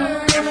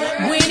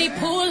 When he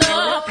pull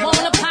up,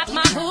 wanna pop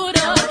my hood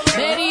up.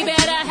 Betty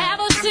better have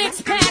a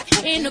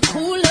 6-pack in the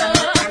cooler.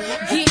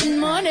 Getting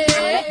money,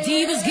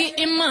 divas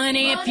getting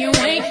money. If you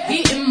ain't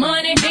getting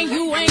money, then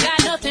you ain't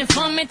got nothing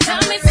for me.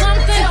 Tell me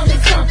something. Tell me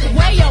something.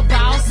 Where your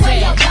boss at?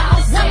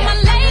 When my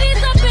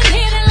ladies up in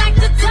here, they like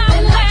to talk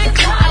back.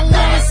 I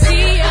wanna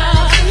see ya.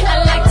 I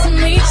like to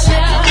meet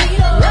ya.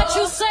 What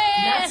you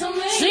said?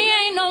 She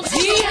ain't no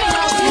diva.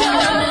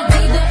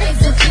 Diva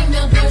is a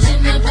female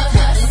version of a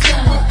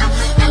hustler,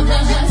 of a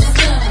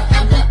hustler,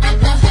 of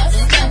a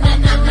hustler. Na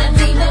na na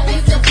diva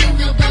is a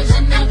female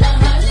version of a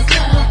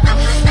hustler,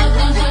 of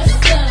a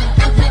hustler,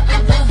 of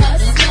a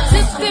hustler.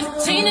 Since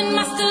 15 in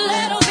my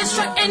stiletto, been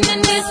strutting in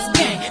this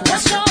game.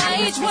 What's your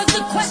age? Was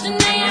the question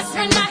they asked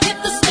when I hit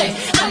the stage.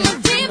 I'm a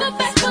diva,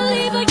 best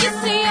believer. You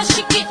see her,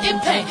 she getting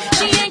paid.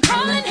 She ain't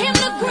calling him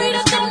the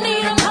greeter, don't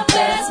need him, her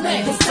best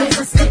mate. This is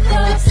a stick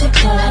up,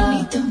 stick up. I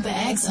need them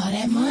bags, all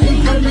that money.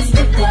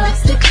 Stick up,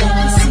 stick up.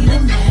 I see the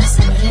mask,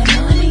 where that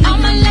money. All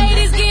my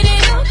ladies get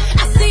it up.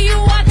 I see you,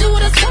 I do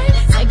the same.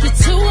 Take it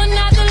to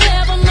another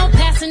level, no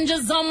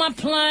passengers on my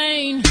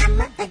plane. I'm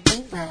not a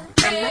diva.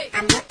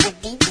 I'm not a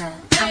diva.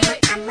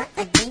 I'm not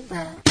a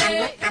diva.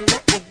 I'm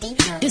not a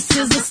diva. This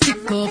is a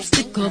stick up,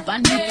 stick up. I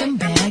need them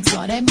bags,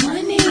 all that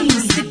money.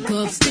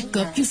 Stick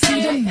up. You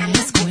see the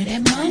mask, where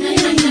that money.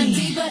 Na na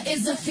diva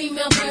is a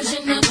female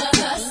version of a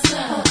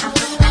hustler,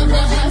 of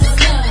a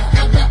hustler,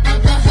 of a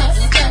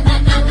hustler. Na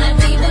na na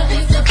diva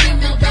is a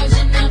female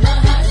version of a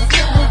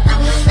hustler,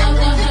 of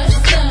a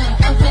hustler,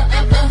 of a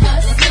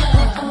hustler.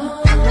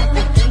 I'm not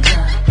a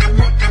diva. I'm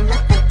not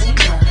a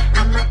diva.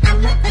 I'm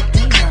not a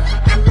diva.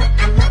 I'm not a diva. I'm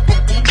not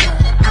a diva.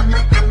 I'm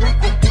not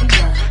a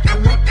diva.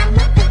 I'm not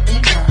a diva.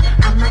 I'm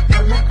not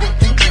a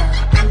diva.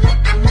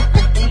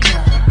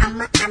 I'm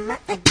not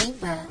a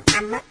diva.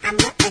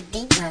 I'm not a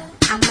diva.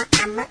 I'm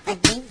not a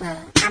diva.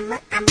 I'm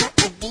not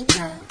a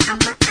diva.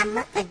 I'm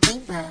not a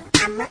diva.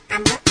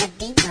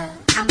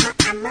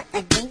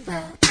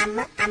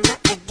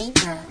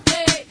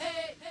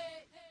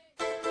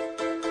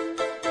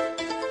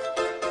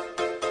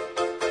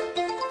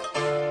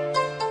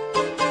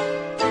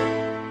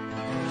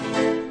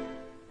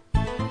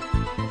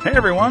 Hey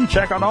everyone,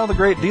 check out all the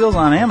great deals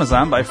on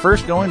Amazon by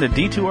first going to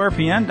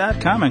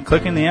D2RPN.com and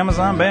clicking the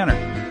Amazon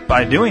banner.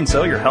 By doing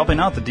so, you're helping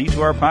out the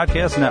D2R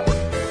Podcast Network.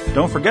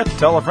 Don't forget to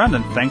tell a friend,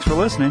 and thanks for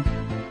listening.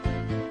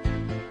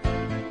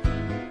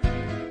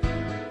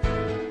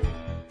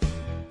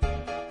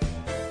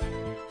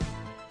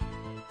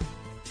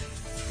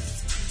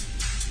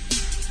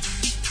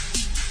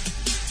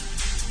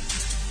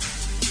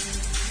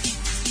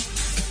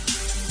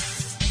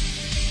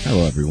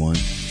 Hello, everyone.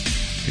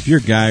 If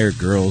your guy or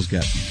girl's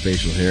got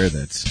facial hair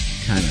that's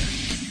kind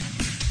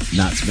of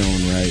not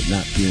smelling right,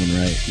 not feeling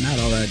right, not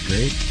all that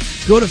great,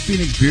 go to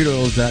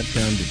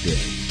PhoenixBeardOils.com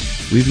today.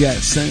 We've got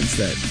scents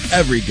that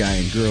every guy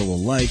and girl will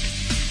like.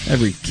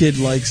 Every kid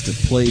likes to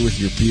play with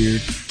your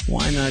beard.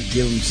 Why not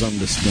give them something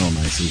to smell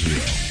nice as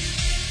well?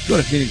 Go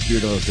to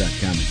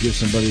PhoenixBeardOils.com and give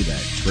somebody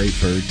that great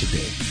bird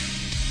today.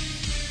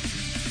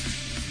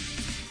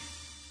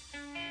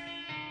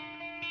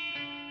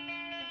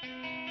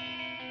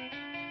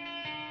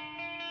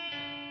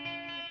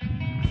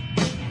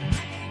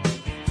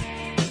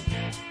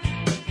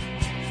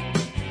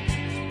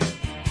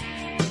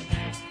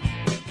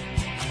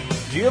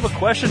 Do you have a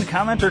question,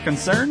 comment, or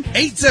concern?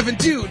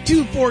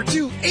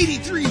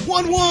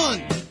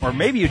 872-242-8311. Or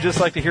maybe you'd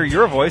just like to hear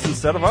your voice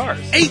instead of ours.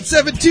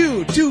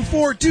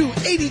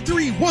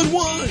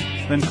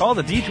 872-242-8311. Then call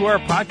the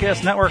D2R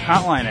Podcast Network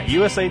hotline at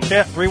USA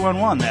Chat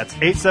 311. That's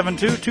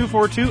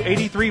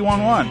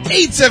 872-242-8311.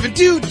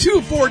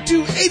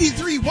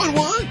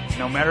 872-242-8311.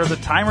 No matter the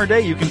time or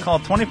day, you can call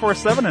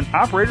 24/7 and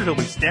operators will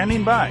be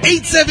standing by.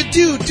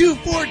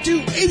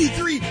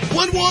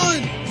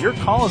 872-242-8311. Your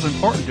call is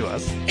important to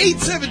us.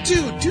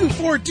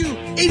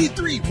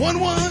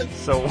 872-242-8311.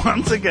 So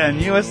once again,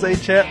 USA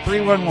Chat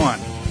 311.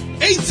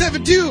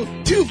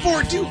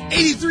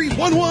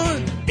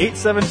 872-242-8311.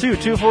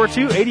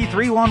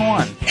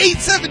 872-242-8311.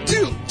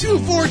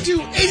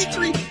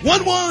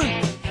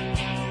 872-242-8311.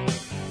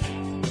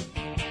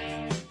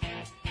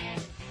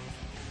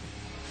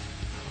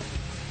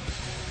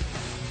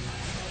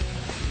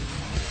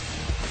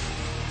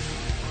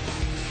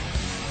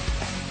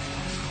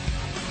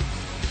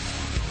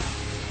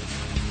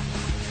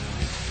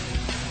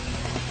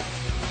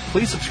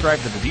 Please subscribe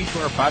to the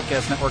D2R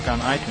Podcast Network on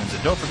iTunes,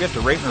 and don't forget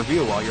to rate and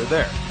review while you're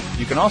there.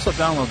 You can also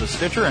download the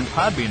Stitcher and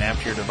Podbean app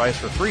to your device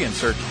for free and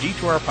search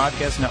D2R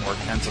Podcast Network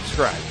and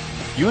subscribe.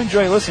 If you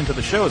enjoy listening to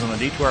the shows on the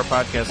D2R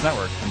Podcast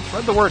Network, then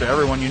spread the word to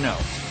everyone you know.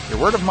 Your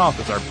word of mouth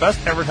is our best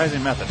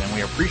advertising method, and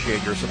we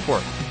appreciate your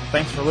support.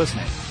 Thanks for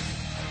listening.